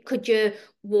 could you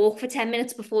walk for 10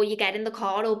 minutes before you get in the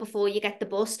car or before you get the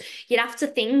bus? You'd have to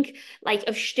think like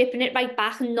of stripping it right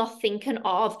back and not thinking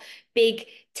of big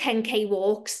 10K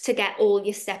walks to get all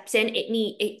your steps in.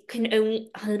 It can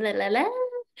only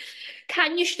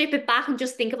can you strip it back and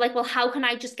just think of like, well, how can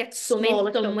I just get some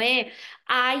in somewhere?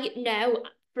 I know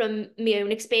from my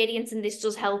own experience, and this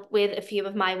does help with a few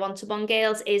of my one-to-one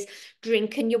girls, is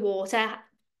drinking your water.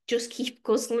 Just keep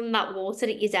guzzling that water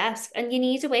at your desk, and you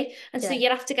need a way. And so you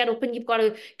have to get up, and you've got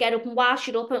to get up, and whilst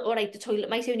you're up, all right, the toilet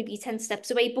might only be 10 steps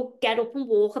away, but get up and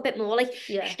walk a bit more, like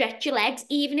stretch your legs,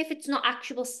 even if it's not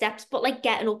actual steps, but like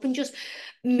getting up and just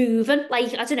moving,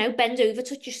 like, I don't know, bend over,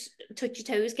 touch your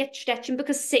toes, get stretching,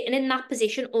 because sitting in that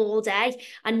position all day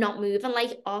and not moving,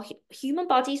 like, our human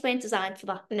bodies weren't designed for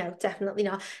that. No, definitely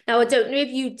not. Now, I don't know if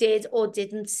you did or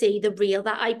didn't see the reel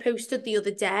that I posted the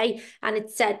other day, and it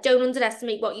said, don't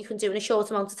underestimate what you can do in a short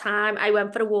amount of time. I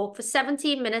went for a walk for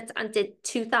 17 minutes and did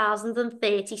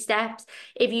 2,030 steps.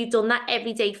 If you've done that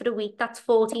every day for a week, that's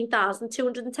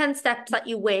 14,210 steps that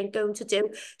you weren't going to do.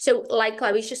 So like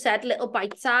Chloe's just said, little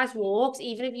bite-sized walks,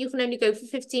 even if you can only go for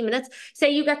 15 minutes. Say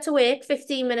you get to work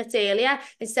 15 minutes earlier,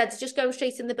 instead of just going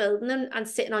straight in the building and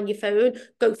sitting on your phone,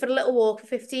 go for a little walk for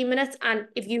 15 minutes. And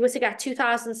if you were to get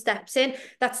 2,000 steps in,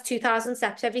 that's 2,000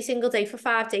 steps every single day for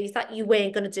 5 days that you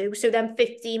weren't going to do. So then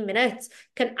 15 minutes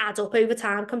can add up over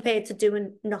time compared to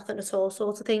doing nothing at all,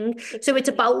 sort of thing. So it's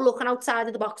about looking outside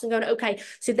of the box and going, okay,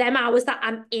 so them hours that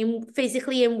I'm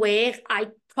physically in work, I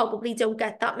probably don't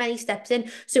get that many steps in.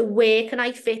 So where can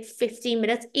I fit 15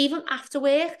 minutes, even after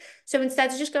work? So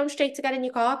instead of just going straight to get in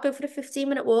your car, go for a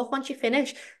 15-minute walk once you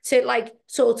finish. So like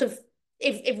sort of,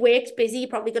 if work's busy, you're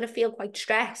probably going to feel quite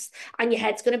stressed and your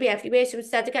head's going to be everywhere. So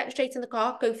instead of getting straight in the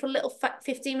car, go for a little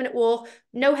 15-minute walk,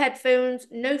 no headphones,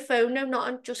 no phone, no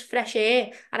nothing, just fresh air.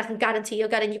 And I can guarantee you'll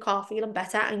get in your car feeling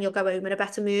better and you'll go home in a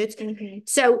better mood.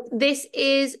 So this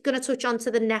is going to touch on to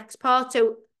the next part.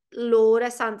 So Laura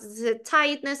Sanders said,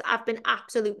 tiredness, I've been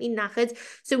absolutely knackered.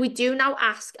 So we do now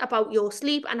ask about your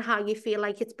sleep and how you feel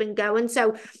like it's been going.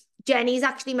 So Jenny's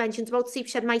actually mentioned about sleep.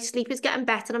 She said, my sleep is getting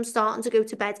better. I'm starting to go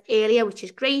to bed earlier, which is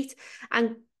great.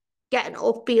 And getting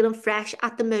up, feeling fresh.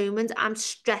 At the moment, I'm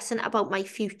stressing about my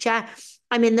future.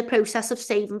 I'm in the process of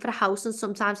saving for a house, and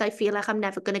sometimes I feel like I'm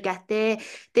never going to get there.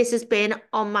 This has been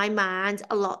on my mind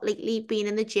a lot lately. Being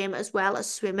in the gym as well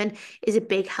as swimming is a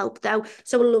big help, though.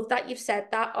 So I love that you've said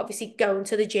that. Obviously, going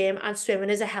to the gym and swimming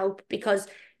is a help because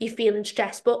you're feeling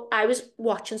stressed. But I was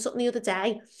watching something the other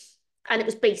day, and it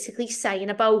was basically saying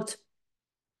about,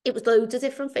 it was loads of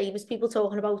different famous people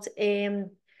talking about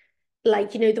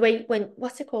like, you know, the way when,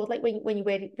 what's it called, like when you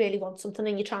really want something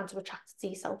and you're trying to attract it to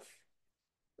yourself.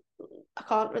 I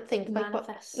can't think like what,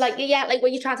 Manifest. like, yeah, like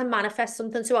when you're trying to manifest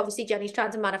something. So obviously Jenny's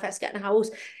trying to manifest getting a house.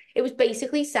 It was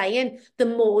basically saying the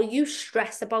more you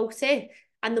stress about it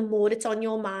and the more it's on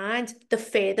your mind, the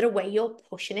further away you're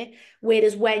pushing it.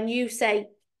 Whereas when you say,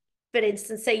 for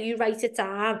instance, say you write it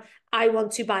down, I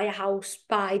want to buy a house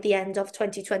by the end of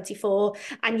 2024,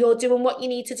 and you're doing what you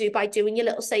need to do by doing your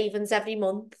little savings every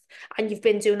month, and you've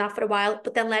been doing that for a while,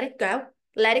 but then let it go.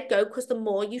 Let it go, because the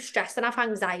more you stress and have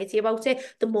anxiety about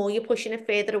it, the more you're pushing it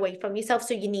further away from yourself.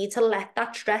 So you need to let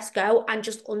that stress go and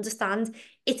just understand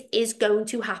it is going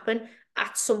to happen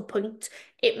at some point.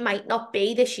 It might not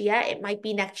be this year, it might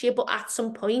be next year, but at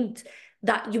some point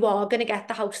that you are going to get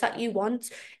the house that you want.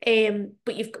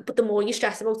 But the more you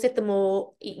stress about it, the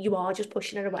more you are just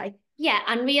pushing it away. Yeah,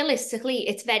 and realistically,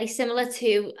 it's very similar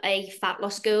to a fat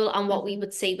loss goal. And what we Mhm.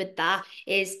 would say with that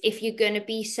is if you're going to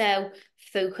be so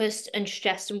focused and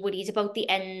stressed and worried about the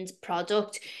end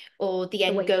product or the The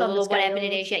end weight on goal the or whatever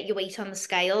it is, scales. yet you wait on the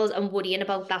scales and worrying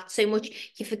about that so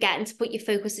much, you're forgetting to put your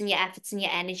focus and your efforts and your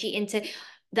energy into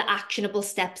the actionable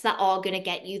steps that are going to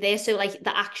get you there. So like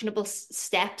the actionable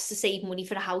steps to save money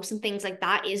for a house and things like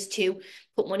that is to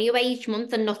put money away each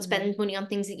month and not spend money on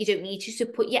things that you don't need to. So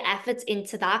put your efforts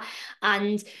into that.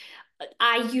 And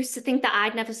I used to think that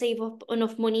I'd never save up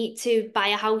enough money to buy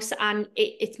a house, and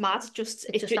it's mad.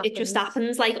 It just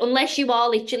happens. Like unless you are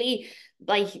literally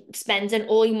like spending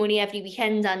all your money every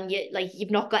weekend and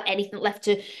you've not got anything left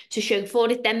to show for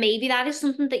it, then maybe that is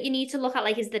something that you need to look at.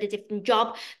 Like, is there a different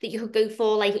job that you could go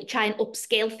for? Like, try and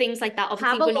upscale things like that.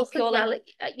 Have Obviously, a we're not look as purely well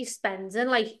at your spending.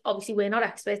 Like, obviously, we're not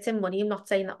experts in money. I'm not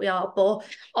saying that we are, but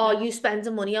are no. you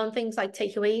spending money on things like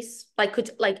takeaways?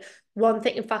 Like, one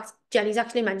thing, in fact, Jenny's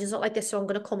actually mentioned something like this, so I'm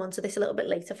going to come on to this a little bit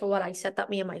later for what I said that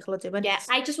me and Michael are doing. Yeah,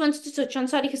 I just wanted to touch on,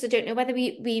 sorry, because I don't know whether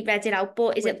we read it out,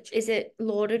 but Which, is it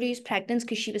Laura who's pregnant?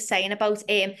 Because she was saying about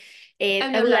oh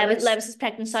no, Lois. Lewis is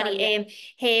pregnant, sorry. Sorry,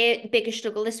 yeah. Her biggest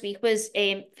struggle this week was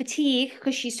fatigue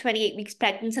because she's 28 weeks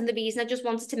pregnant. And the reason I just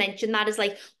wanted to mention that is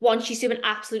like, one, she's doing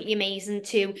absolutely amazing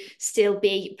to still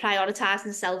be prioritizing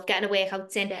herself, getting her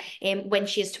workouts in when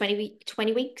she is 20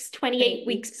 weeks, 28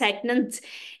 weeks pregnant.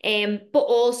 But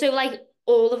also like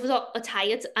all of us are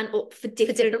tired and up for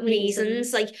different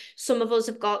reasons. Like some of us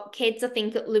have got kids. I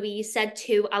think that Louise said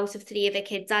 2 out of 3 of her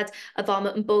kids had a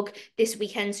vomiting bug this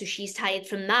weekend, so she's tired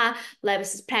from that.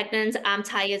 Lewis is pregnant. I'm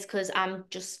tired because I'm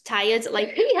just tired,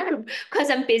 like because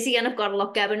I'm busy and I've got a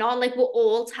lot going on. Like we're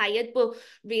all tired, but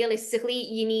realistically,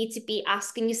 you need to be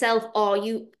asking yourself: are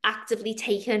you actively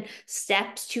taking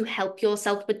steps to help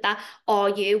yourself with that? Are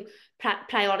you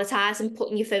prioritizing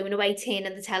putting your phone away,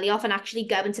 turning the telly off, and actually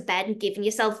going to bed and giving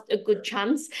yourself a good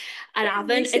chance and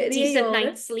having a decent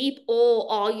night's sleep?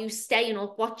 Or are you staying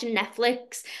up watching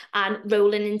Netflix and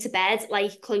rolling into bed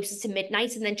like closer to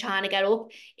midnight and then trying to get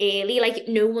up early? Like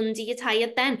no wonder you're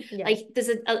tired then. Yeah. Like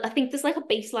I think there's like a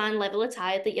baseline level of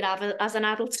tired that you'd have as an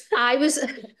adult. I was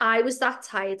that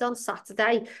tired on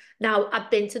Saturday. Now,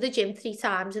 I've been to the gym 3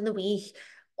 times in the week.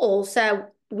 Also,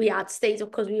 we had stayed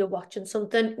up because we were watching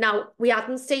something. Now, we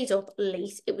hadn't stayed up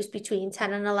late. It was between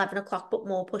 10 and 11 o'clock, but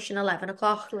more pushing 11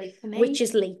 o'clock, Late for me. which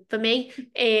is late for me.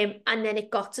 And then it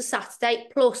got to Saturday.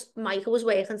 Plus, Michael was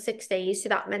working 6 days, so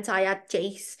that meant I had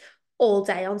Jace all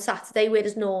day on Saturday,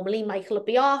 whereas normally Michael would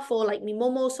be off, or like my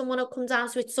mum or someone would come down.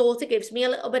 So it sort of gives me a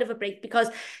little bit of a break, because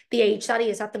the age that he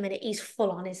is at the minute, he's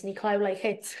full on, isn't he, Chloe? Like,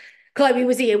 it's Chloe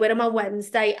was here with him on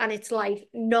Wednesday, and it's like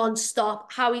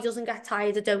non-stop. How he doesn't get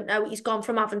tired, I don't know. He's gone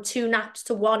from having 2 naps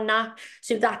to 1 nap.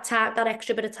 So that time, that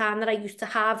extra bit of time that I used to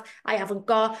have, I haven't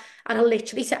got. And I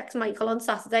literally texted Michael on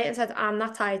Saturday and said, I'm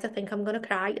not tired. I think I'm gonna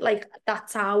cry. Like,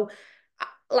 that's how,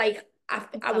 like,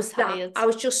 I was tired. I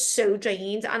was just so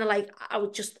drained, and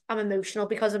I'm emotional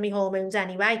because of my hormones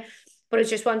anyway. But I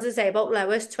just wanted to say about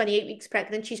Lois, 28 weeks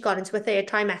pregnant, she's gone into a third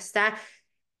trimester.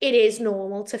 It is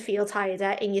normal to feel tired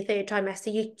in your third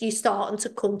trimester. You're starting to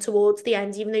come towards the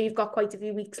end, even though you've got quite a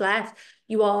few weeks left.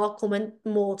 You are coming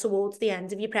more towards the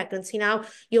end of your pregnancy now.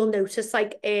 You'll notice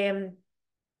like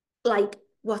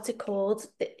what's it called?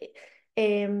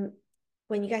 Um,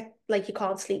 when you get like you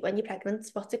can't sleep when you're pregnant.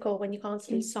 What's it called when you can't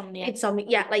sleep? Insomnia. Insomnia.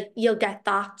 Yeah, like you'll get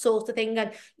that sort of thing,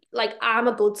 and like I'm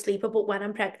a good sleeper, but when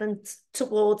I'm pregnant,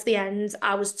 towards the end,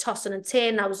 I was tossing and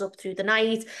turning. I was up through the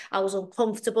night. I was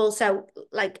uncomfortable. So,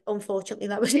 like, unfortunately,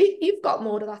 that was you've got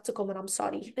more of that to come, and I'm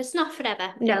sorry. It's not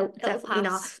forever. No, It'll definitely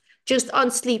not. pass. Just on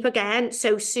sleep again.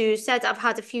 So Sue said I've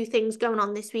had a few things going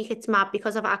on this week. It's mad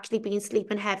because I've actually been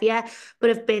sleeping heavier, but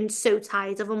I've been so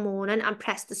tired of a morning and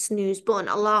pressed the snooze button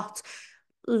a lot.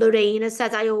 Lorraine has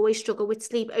said I always struggle with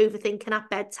sleep, overthinking at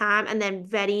bedtime, and then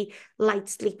very light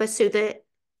sleeper. So the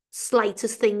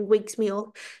slightest thing wakes me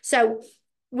up. So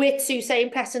with Sue saying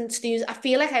pressing snooze, I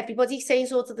feel like everybody's saying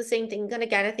sort of the same thing. And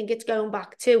again, I think it's going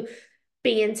back to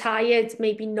being tired,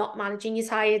 maybe not managing your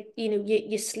tired,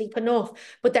 you sleep enough,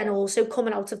 but then also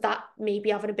coming out of that, maybe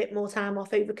having a bit more time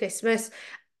off over Christmas.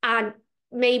 And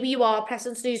maybe you are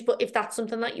pressing snooze, but if that's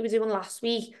something that you were doing last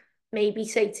week, maybe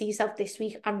say to yourself this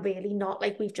week, I'm really not,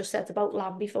 like we've just said about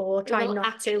lamb before, It try will not to.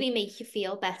 actually make you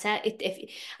feel better.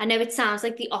 If I know it sounds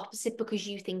like the opposite because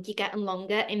you think you're getting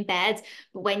longer in bed,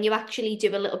 but when you actually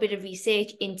do a little bit of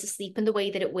research into sleep and the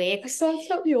way that it works,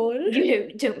 Stop yawning.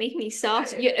 you don't make me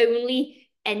start. You're only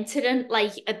entering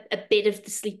like a bit of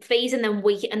the sleep phase and then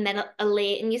wait and then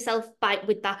alerting yourself by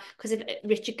with that, because if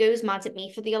Richard goes mad at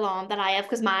me for the alarm that I have,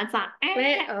 because mine's like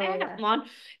one.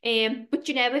 But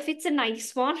if it's a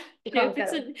nice one, if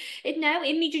it's no,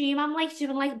 in my dream I'm like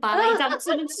doing like ballet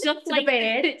dancing and stuff like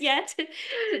yeah, to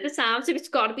the sound, so it's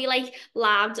got to be like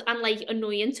loud and like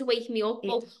annoying to wake me up.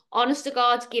 But honest to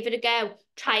God, give it a go.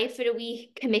 Try it for a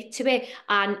week, commit to it,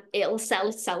 and it'll sell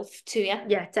itself to you.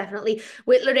 Yeah, definitely.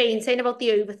 With Lorraine saying about the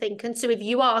overthinking. So if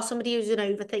you are somebody who's an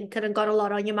overthinker and got a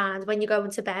lot on your mind when you're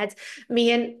going to bed,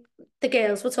 me and the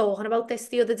girls were talking about this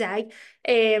the other day,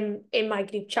 in my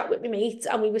group chat with my mates,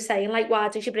 and we were saying like, why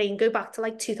does your brain go back to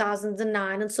like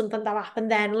 2009 and something that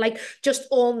happened then, like just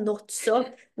all nuts stuff.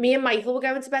 Me and Michael were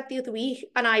going to bed the other week,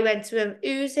 and I went to him,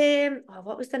 who's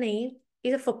what was the name?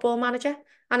 He's a football manager,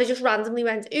 and I just randomly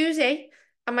went, who's he?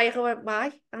 And Michael went,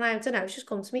 why? And I don't know, it's just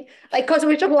come to me. Like, because we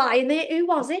were just lying there. Who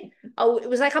was it? Oh, it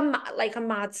was like a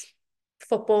mad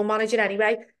football manager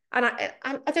anyway. And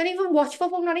I don't even watch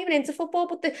football. I'm not even into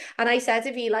football. And I said,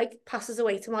 if he like passes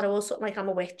away tomorrow or something, like I'm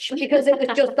a witch. Because it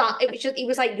was just that. It was just, he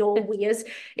was like, you're weird.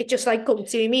 It just like come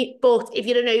to me. But if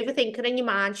you're an overthinker and your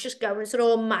mind's just going through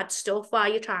all mad stuff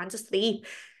while you're trying to sleep,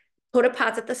 put a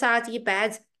pad at the side of your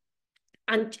bed.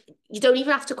 And you don't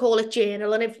even have to call it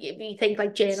journaling if you think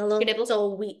like journaling, it's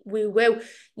all woo-woo.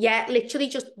 Yeah, literally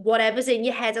just whatever's in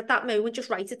your head at that moment, just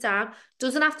write it down.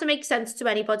 Doesn't have to make sense to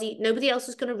anybody. Nobody else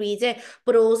is going to read it.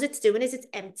 But all it's doing is it's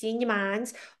emptying your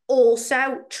mind.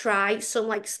 Also, try some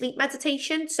like sleep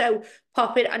meditation. So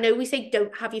pop it. I know we say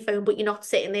don't have your phone, but you're not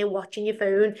sitting there watching your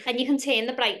phone. And you can turn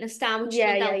the brightness down, which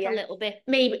will help a little bit.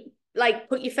 Maybe like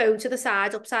put your phone to the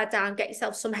side, upside down, get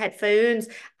yourself some headphones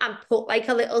and put like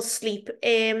a little sleep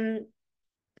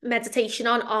meditation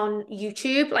on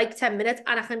YouTube, like 10 minutes,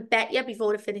 and I can bet you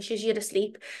before it finishes you're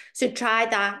asleep. So try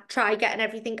that, try getting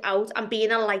everything out and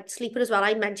being a light sleeper as well.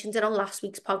 I mentioned it on last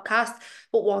week's podcast,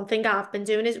 but one thing I've been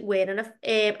doing is wearing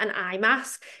an eye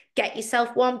mask. Get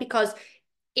yourself one, because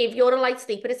if you're a light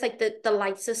sleeper, it's like the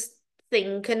lightest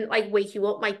thing can like wake you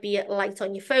up. Might be a light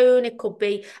on your phone, it could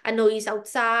be a noise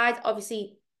outside.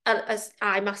 Obviously a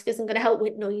eye mask isn't going to help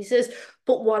with noises,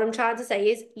 but what I'm trying to say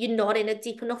is you're not in a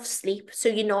deep enough sleep, so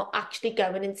you're not actually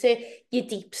going into your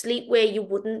deep sleep where you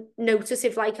wouldn't notice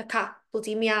if like a cat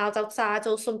bloody meowed outside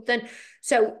or something.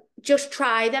 So just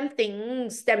try them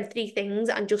three things,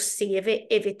 and just see if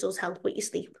it does help with your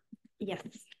sleep. Yes.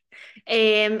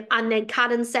 And then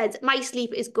Karen said, my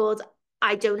sleep is good.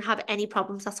 I don't have any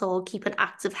problems at all. Keeping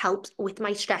active helps with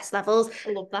my stress levels.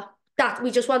 I love that. That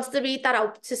we just wanted to read that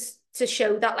out to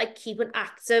show that like keeping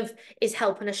active is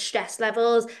helping us stress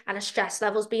levels, and a stress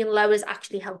levels being low is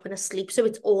actually helping us sleep. So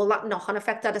it's all that knock-on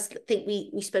effect that I think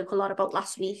we spoke a lot about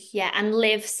last week. Yeah, and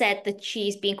Liv said that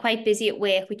she's been quite busy at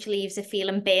work, which leaves her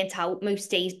feeling burnt out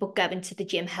most days, but going to the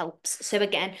gym helps. So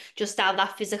again, just have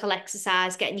that physical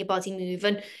exercise, getting your body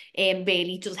moving,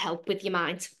 really does help with your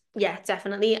mind. Yeah,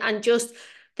 definitely. And just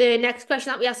the next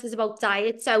question that we ask is about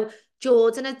diet. So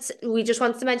we just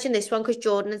wanted to mention this one because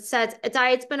Jordan had said a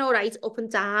diet's been all right up and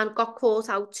down, got caught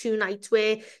out 2 nights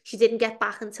where she didn't get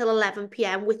back until 11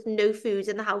 p.m. with no food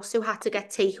in the house, so had to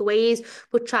get takeaways,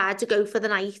 but tried to go for the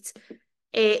night.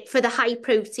 For the high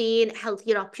protein,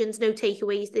 healthier options, no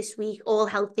takeaways this week, all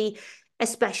healthy,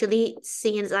 especially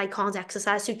seeing as I can't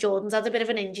exercise. So Jordan's had a bit of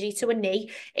an injury to her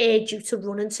knee due to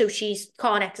running, so she's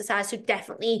can't exercise. So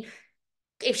definitely,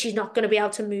 if she's not going to be able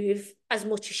to move as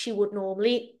much as she would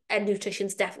normally, and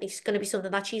nutrition's definitely going to be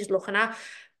something that she's looking at.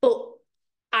 But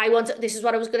this is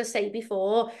what I was going to say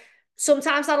before.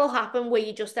 sometimes that'll happen where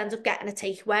you just end up getting a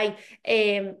takeaway.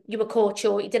 You were caught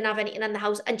short, you didn't have anything in the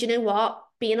house. And do you know what?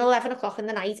 Being 11 o'clock in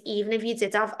the night, even if you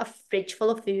did have a fridge full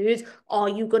of food, are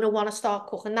you going to want to start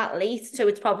cooking that late? So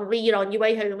it's probably you're on your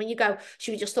way home and you go,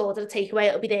 should we just order a takeaway?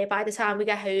 It'll be there by the time we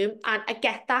get home. And I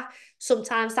get that.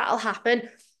 Sometimes that'll happen.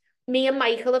 Me and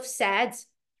Michael have said,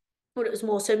 but it was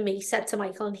more so me said to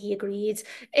Michael and he agreed.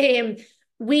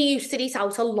 We used to eat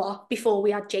out a lot before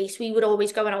we had Jace. We would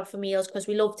always go out for meals because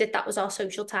we loved it. That was our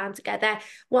social time together.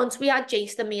 Once we had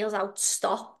Jace, the meals out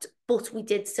stopped, but we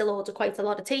did still order quite a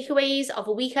lot of takeaways of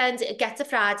a weekend. It'd get to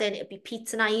Friday and it'd be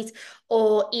pizza night,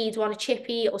 or he'd want a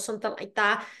chippy or something like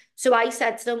that. So I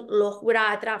said to them, look, we're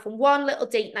either having one little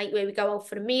date night where we go out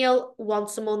for a meal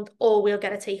once a month, or we'll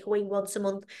get a takeaway once a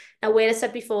month. Now, where I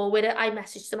said before, where I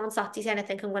messaged him on Saturday saying I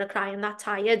think I'm going to cry, I'm that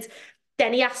tired.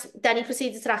 Then he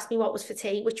proceeded to ask me what was for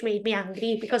tea, which made me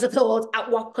angry because I thought, at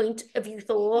what point have you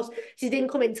thought? She didn't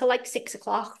come in till like 6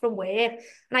 o'clock from work. And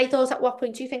I thought, at what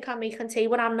point do you think I'm making tea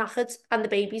when I'm knackered and the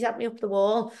baby's at me up the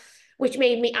wall? Which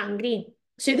made me angry.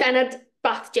 So then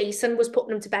Jason was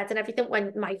putting him to bed and everything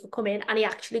when Michael come in, and he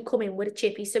actually come in with a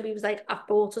chippy. So he was like, I've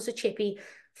bought us a chippy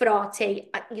for our tea.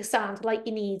 You sounded like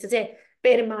you needed it.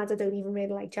 Bear in mind, I don't even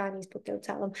really like Chinese, but don't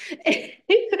tell him.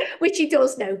 Which he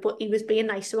does know, but he was being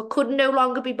nice, so I could no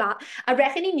longer be bad. I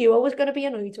reckon he knew I was going to be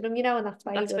annoyed with him, and that's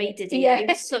why he did it. Yeah.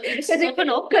 Because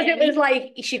it was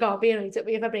like, she can't be annoyed at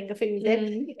me if I bring her food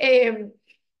in.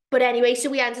 But anyway, so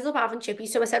we ended up having chippy.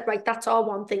 So I said, right, that's our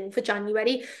one thing for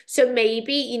January. So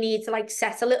maybe you need to like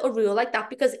set a little rule like that,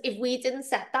 because if we didn't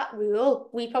set that rule,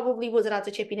 we probably would have had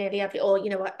a chippy nearly every, or,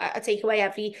 a takeaway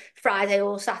every Friday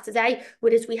or Saturday,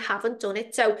 whereas we haven't done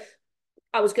it. So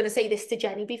I was going to say this to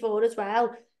Jenny before as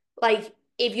well. Like,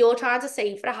 if you're trying to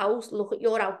save for a house, look at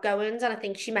your outgoings. And I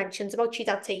think she mentions about she'd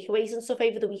had takeaways and stuff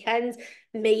over the weekend.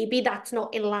 Maybe that's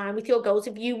not in line with your goals.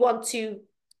 If you want to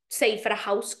save for a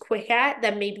house quicker,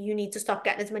 then maybe you need to stop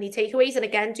getting as many takeaways. And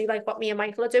again, do like what me and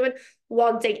Michael are doing,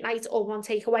 one date night or one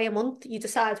takeaway a month. You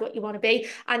decide what you want to be.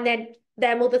 And then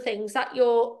them other things that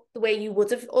the way you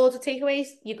would have ordered takeaways,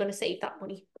 you're going to save that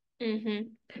money.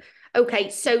 Okay,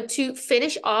 so to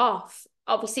finish off,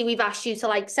 obviously we've asked you to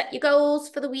like set your goals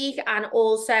for the week and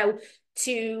also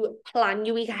to plan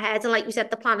your week ahead. And like we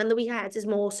said, the plan in the week ahead is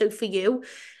more so for you.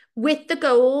 With the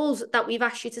goals that we've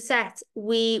asked you to set,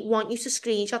 we want you to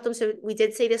screenshot them. So we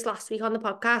did say this last week on the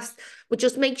podcast, but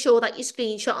just make sure that you're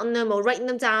screenshotting them or writing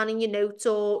them down in your notes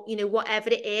or, whatever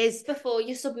it is. Before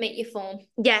you submit your form.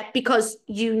 Yeah, because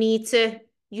you need to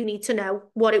know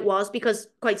what it was, because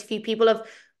quite a few people have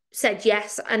said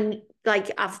yes and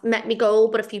like I've met my goal,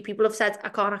 but a few people have said I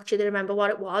can't actually remember what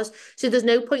it was. So there's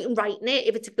no point in writing it.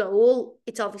 If it's a goal,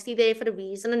 it's obviously there for a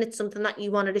reason and it's something that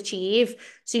you want to achieve.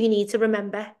 So you need to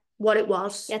remember what it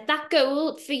was. Yeah, that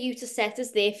goal for you to set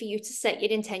is there for you to set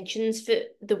your intentions for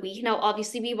the week. Now,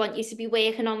 obviously, we want you to be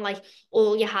working on like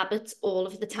all your habits all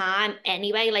of the time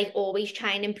anyway, like always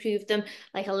try and improve them,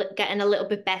 like getting a little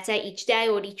bit better each day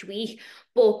or each week.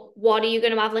 But what are you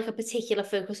going to have like a particular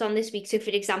focus on this week? So,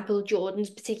 for example, Jordan's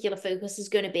particular focus is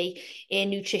going to be in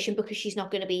nutrition because she's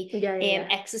not going to be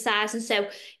exercising. So,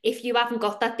 if you haven't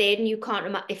got that there and you can't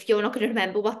remember, if you're not going to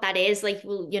remember what that is, like,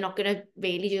 well, you're not going to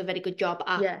really do a very good job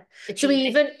at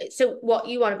So what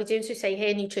you want to be doing, so say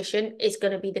her nutrition is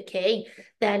going to be the key,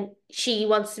 then she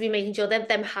wants to be making sure that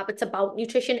them habits about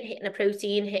nutrition, hitting a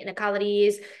protein, hitting a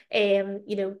calories,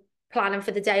 planning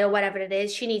for the day or whatever it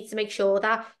is, she needs to make sure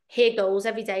that her goals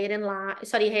every day are in line,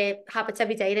 her habits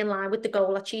every day are in line with the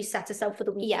goal that she's set herself for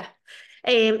the week. Yeah.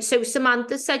 So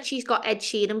Samantha said she's got Ed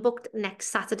Sheeran booked next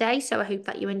Saturday, so I hope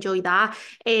that you enjoy that.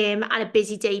 And a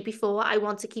busy day before. I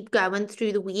want to keep going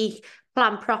through the week,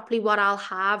 plan properly what I'll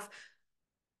have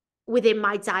within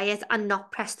my diet and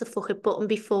not press the fuck it button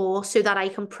before, so that I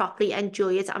can properly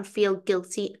enjoy it and feel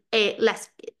guilty,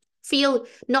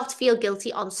 not feel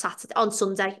guilty on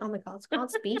Sunday. Oh my God, I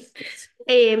can't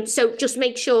speak. So just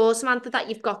make sure, Samantha, that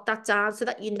you've got that down so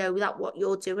that you know that what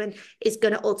you're doing is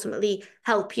going to ultimately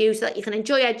help you so that you can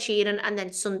enjoy Ed Sheeran, and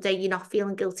then Sunday you're not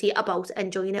feeling guilty about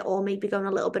enjoying it or maybe going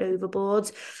a little bit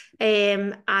overboard.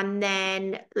 And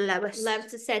then Lois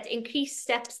has said, increase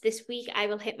steps this week. I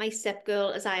will hit my step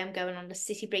goal as I am going on a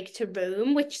city break to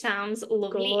Rome, which sounds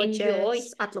lovely. Gorgeous. Enjoy.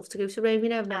 I'd love to go to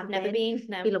Rome, I've never been.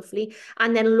 No. It'd be lovely.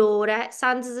 And then Laura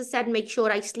Sanders has said, make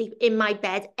sure I sleep in my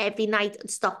bed every night and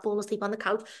stop falling asleep on the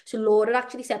couch. So Laura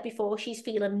actually said before she's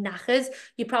feeling knackered.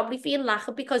 You probably feel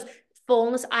knackered because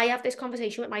I have this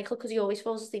conversation with Michael because he always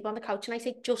falls asleep on the couch and I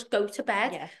say, just go to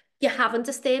bed. Yeah. you're having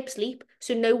disturbed sleep.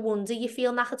 So no wonder you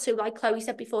feel knackered. So like Chloe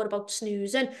said before about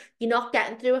snoozing, you're not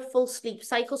getting through a full sleep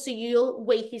cycle. So you'll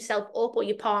wake yourself up, or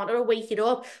your partner will wake you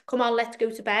up. Come on, let's go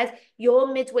to bed.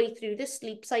 You're midway through the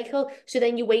sleep cycle. So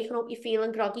then you're waking up, you're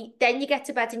feeling groggy. Then you get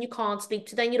to bed and you can't sleep.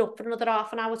 So then you're up for another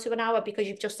half an hour to an hour because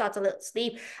you've just had a little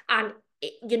sleep. And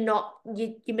you're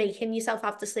making yourself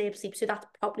have to sleep. So that's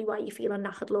probably why you're feeling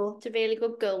knackered, Law. It's a really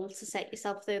good goal to set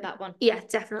yourself through that one. Yeah,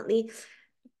 definitely.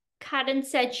 Karen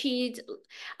said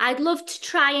I'd love to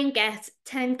try and get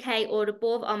 10K or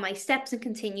above on my steps and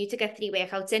continue to get 3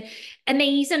 workouts in.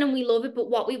 Amazing, and we love it. But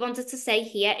what we wanted to say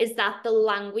here is that the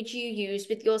language you use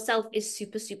with yourself is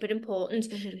super, super important.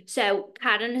 So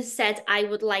Karen has said, I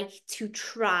would like to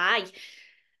try.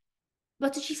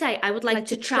 What did she say? I would like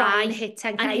to try and hit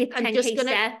 10K. and hit 10K I'm just going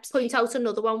to steps. point out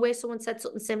another one where someone said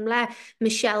something similar.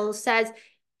 Michelle said,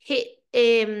 hit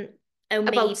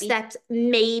about steps,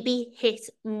 maybe hit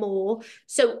more.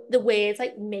 So the words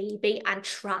like maybe and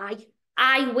try.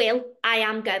 I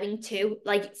am going to,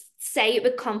 like, say it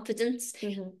with confidence.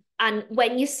 And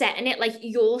when you're setting it, like,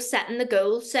 you're setting the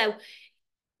goal. So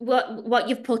what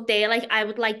you've put there, like, I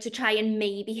would like to try and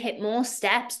maybe hit more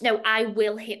steps. No, I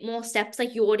will hit more steps.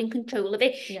 Like, you're in control of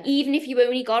it. Even if you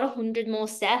only got 100 more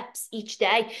steps each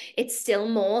day, it's still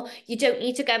more. You don't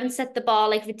need to go and set the bar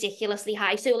like ridiculously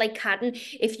high. So like Karen,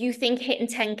 if you think hitting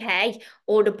 10K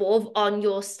or above on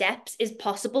your steps is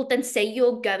possible, then say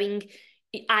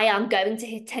I am going to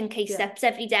hit 10K steps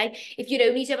every day. If you're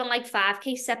only doing like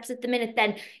 5K steps at the minute,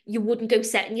 then you wouldn't go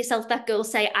setting yourself that goal.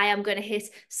 Say, I am going to hit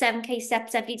 7K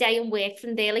steps every day and work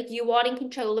from there. Like, you are in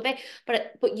control of it,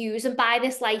 but use and buy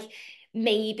this like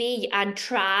maybe and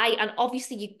try. And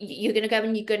obviously you're going to go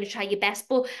and you're going to try your best,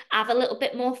 but have a little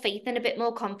bit more faith and a bit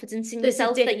more confidence in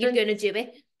yourself that you're going to do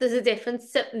it. There's a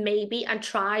difference to maybe and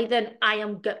try than I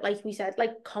am good, like we said,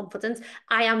 like confidence.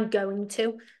 I am going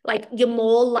to. Like, you're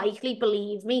more likely,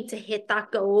 believe me, to hit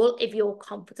that goal if you're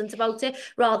confident about it,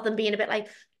 rather than being a bit like,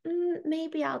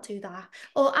 maybe I'll do that,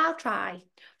 or I'll try.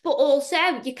 But also,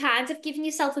 you're kind of giving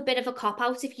yourself a bit of a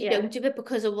cop-out if you don't do it,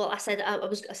 because of what I said.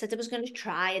 I said I was going to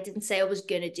try. I didn't say I was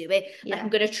going to do it. Like, I'm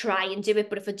going to try and do it,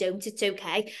 but if I don't, it's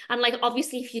okay. And like,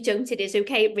 obviously, if you don't, it is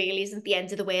okay. It really isn't the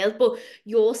end of the world. But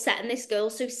you're setting this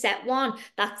goal, so set one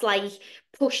that's like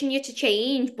pushing you to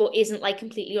change, but isn't like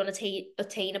completely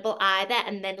unattainable either.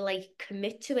 And then like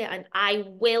commit to it, and I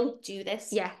will do this.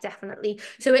 Yeah, definitely.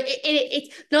 So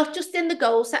it's not just in the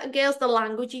goal setting, girls, the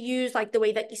language you use, like the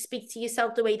way that you speak to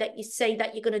yourself, the way that you say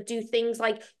that you're going to do things,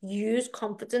 like use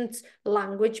confident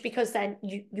language, because then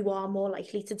you are more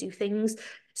likely to do things.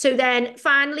 So then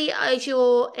finally, as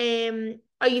your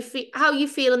how you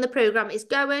feeling the program is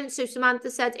going? So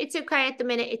Samantha said, it's okay at the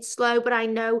minute, it's slow, but I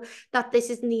know that this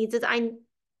is needed. I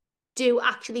do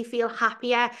actually feel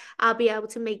happier. I'll be able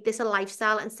to make this a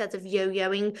lifestyle instead of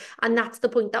yo-yoing. And that's the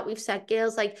point that we've said,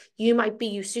 girls. Like, you might be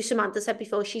used to, Samantha said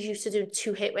before, she's used to doing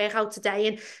 2 HIIT workouts a day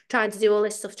and trying to do all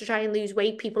this stuff to try and lose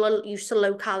weight. People are used to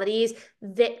low calories.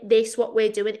 This, what we're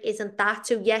doing, isn't that.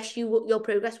 So yes, your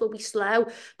progress will be slow.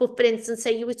 But for instance,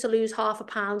 say you were to lose half a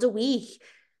pound a week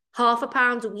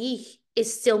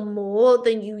is still more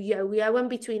than you yo-yoing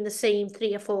between the same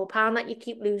 3 or 4 pound that you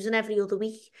keep losing every other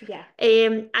week. Yeah.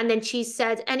 And then she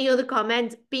said, any other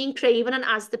comment? Been craving an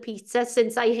Asda pizza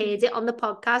since I heard it on the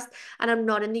podcast, and I'm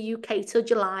not in the UK till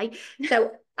July.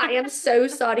 So I am so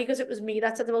sorry, because it was me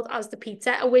that said about Asda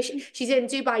pizza. I wish she's in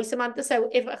Dubai, Samantha, so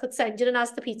if I could send you an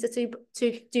Asda pizza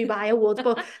to Dubai, I would,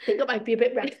 but I think it might be a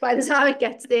bit wrecked by the time it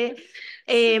gets there.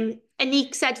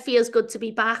 Anique said, feels good to be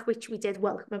back, which we did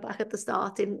welcome her back at the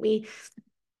start, didn't we?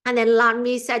 And then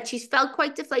Lanmi said she's felt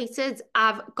quite deflated.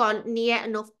 I've gone near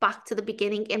enough back to the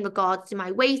beginning in regards to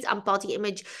my weight and body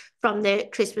image from the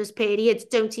Christmas period.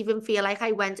 Don't even feel like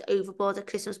I went overboard at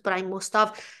Christmas, but I must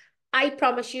have. I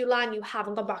promise you, Lan, you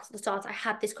haven't gone back to the start. I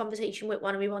had this conversation with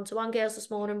one of my one-to-one girls this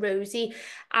morning, Rosie,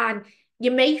 and you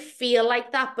may feel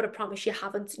like that, but I promise you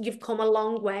haven't. You've come a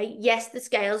long way. Yes, the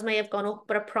scales may have gone up,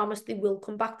 but I promise they will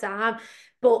come back down.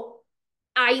 But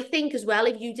I think as well,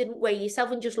 if you didn't weigh yourself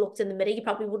and just looked in the mirror, you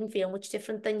probably wouldn't feel much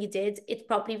different than you did. It's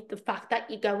probably the fact that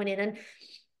you're going in and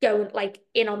going like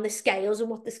in on the scales and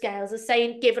what the scales are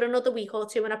saying. Give it another week or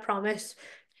two, and I promise,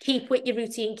 keep with your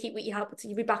routine, keep with your habits, and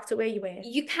you'll be back to where you were.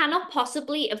 You cannot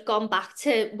possibly have gone back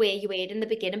to where you were in the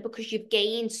beginning, because you've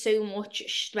gained so much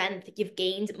strength, you've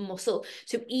gained muscle.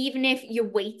 So even if your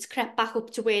weight crept back up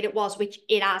to where it was, which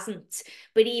it hasn't,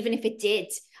 but even if it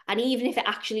did, And even if it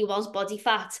actually was body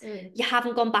fat, you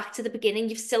haven't gone back to the beginning.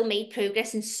 You've still made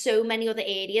progress in so many other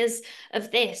areas of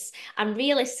this. And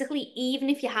realistically, even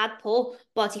if you had put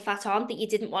body fat on that you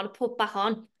didn't want to put back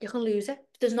on, you can lose it.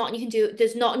 There's nothing you can do.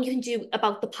 There's nothing you can do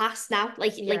about the past now.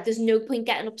 Like there's no point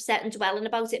getting upset and dwelling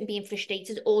about it and being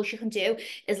frustrated. All you can do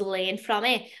is learn from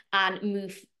it and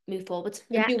move forward.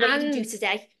 Yeah, and do what you can do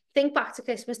today. Think back to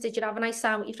Christmas. Did you have a nice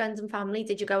time with your friends and family?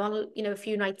 Did you go on, a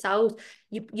few nights out?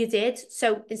 You did.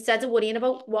 So instead of worrying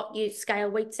about what your scale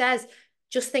weight says,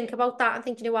 just think about that and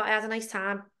think, you know what, I had a nice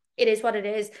time. It is what it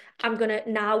is. I'm gonna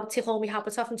now take all my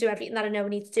habits off and do everything that I know I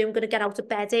need to do. I'm gonna get out of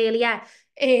bed earlier,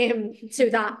 so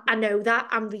that I know that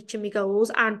I'm reaching my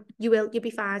goals, and you'll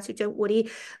be fine. So don't worry.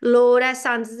 Laura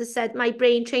Sanders has said my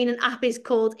brain training app is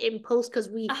called Impulse because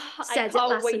we said it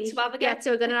last week. Yeah,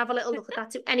 so we're gonna have a little look at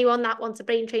that. To anyone that wants a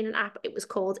brain training app, it was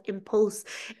called Impulse.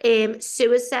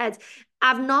 Sue has said,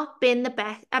 I've not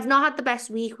had the best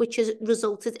week, which has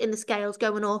resulted in the scales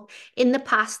going up. In the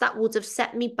past, that would have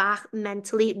set me back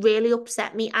mentally, really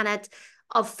upset me, and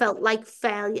I've felt like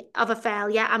a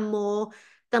failure, and more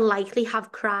than likely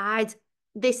have cried.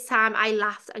 This time I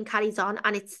laughed and carried on,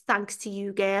 and it's thanks to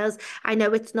you girls. I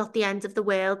know it's not the end of the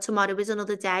world. Tomorrow is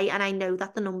another day, and I know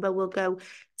that the number will go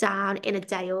down in a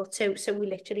day or two. So we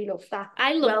literally love that.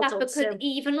 I love that because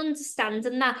even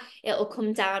understanding that it'll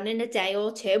come down in a day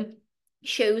or two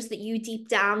shows that you deep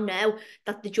down know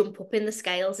that the jump up in the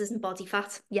scales isn't body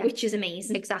fat, which is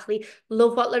amazing. Exactly.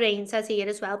 Love what Lorraine says here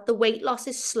as well. The weight loss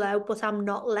is slow, but I'm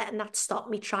not letting that stop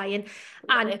me trying.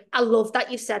 And I love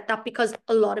that you said that, because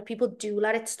a lot of people do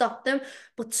let it stop them,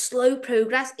 but slow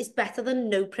progress is better than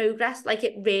no progress. Like,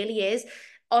 it really is.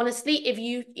 Honestly, if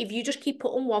you just keep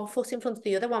putting one foot in front of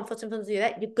the other,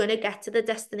 you're gonna get to the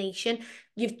destination.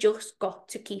 You've just got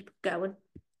to keep going.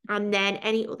 And then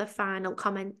any other final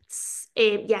comments?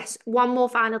 Yes, one more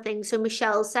final thing. So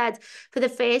Michelle said, for the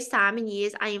first time in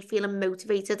years, I am feeling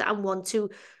motivated and want to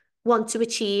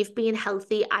achieve being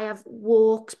healthy. I have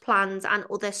walks, plans, and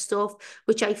other stuff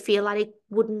which I feel like I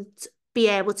wouldn't be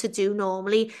able to do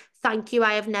normally. Thank you.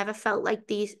 I have never felt like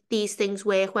these things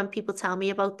work when people tell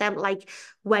me about them, like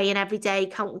weighing every day,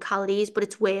 counting calories, but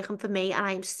it's working for me and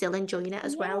I am still enjoying it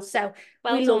as well. So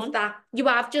we love that.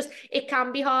 It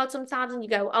can be hard sometimes and you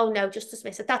go, oh no, just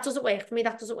dismiss it. That doesn't work for me.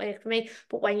 That doesn't work for me.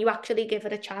 But when you actually give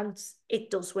it a chance,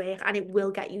 it does work and it will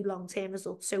get you long-term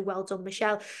results. So well done,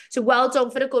 Michelle. So well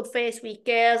done for a good first week,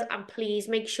 girls. And please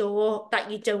make sure that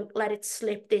you don't let it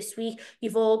slip this week.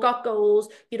 You've all got goals.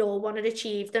 You all want to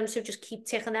achieve them. So just keep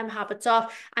ticking them habits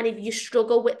off. And if you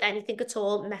struggle with anything at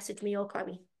all, message me or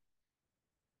Chloe.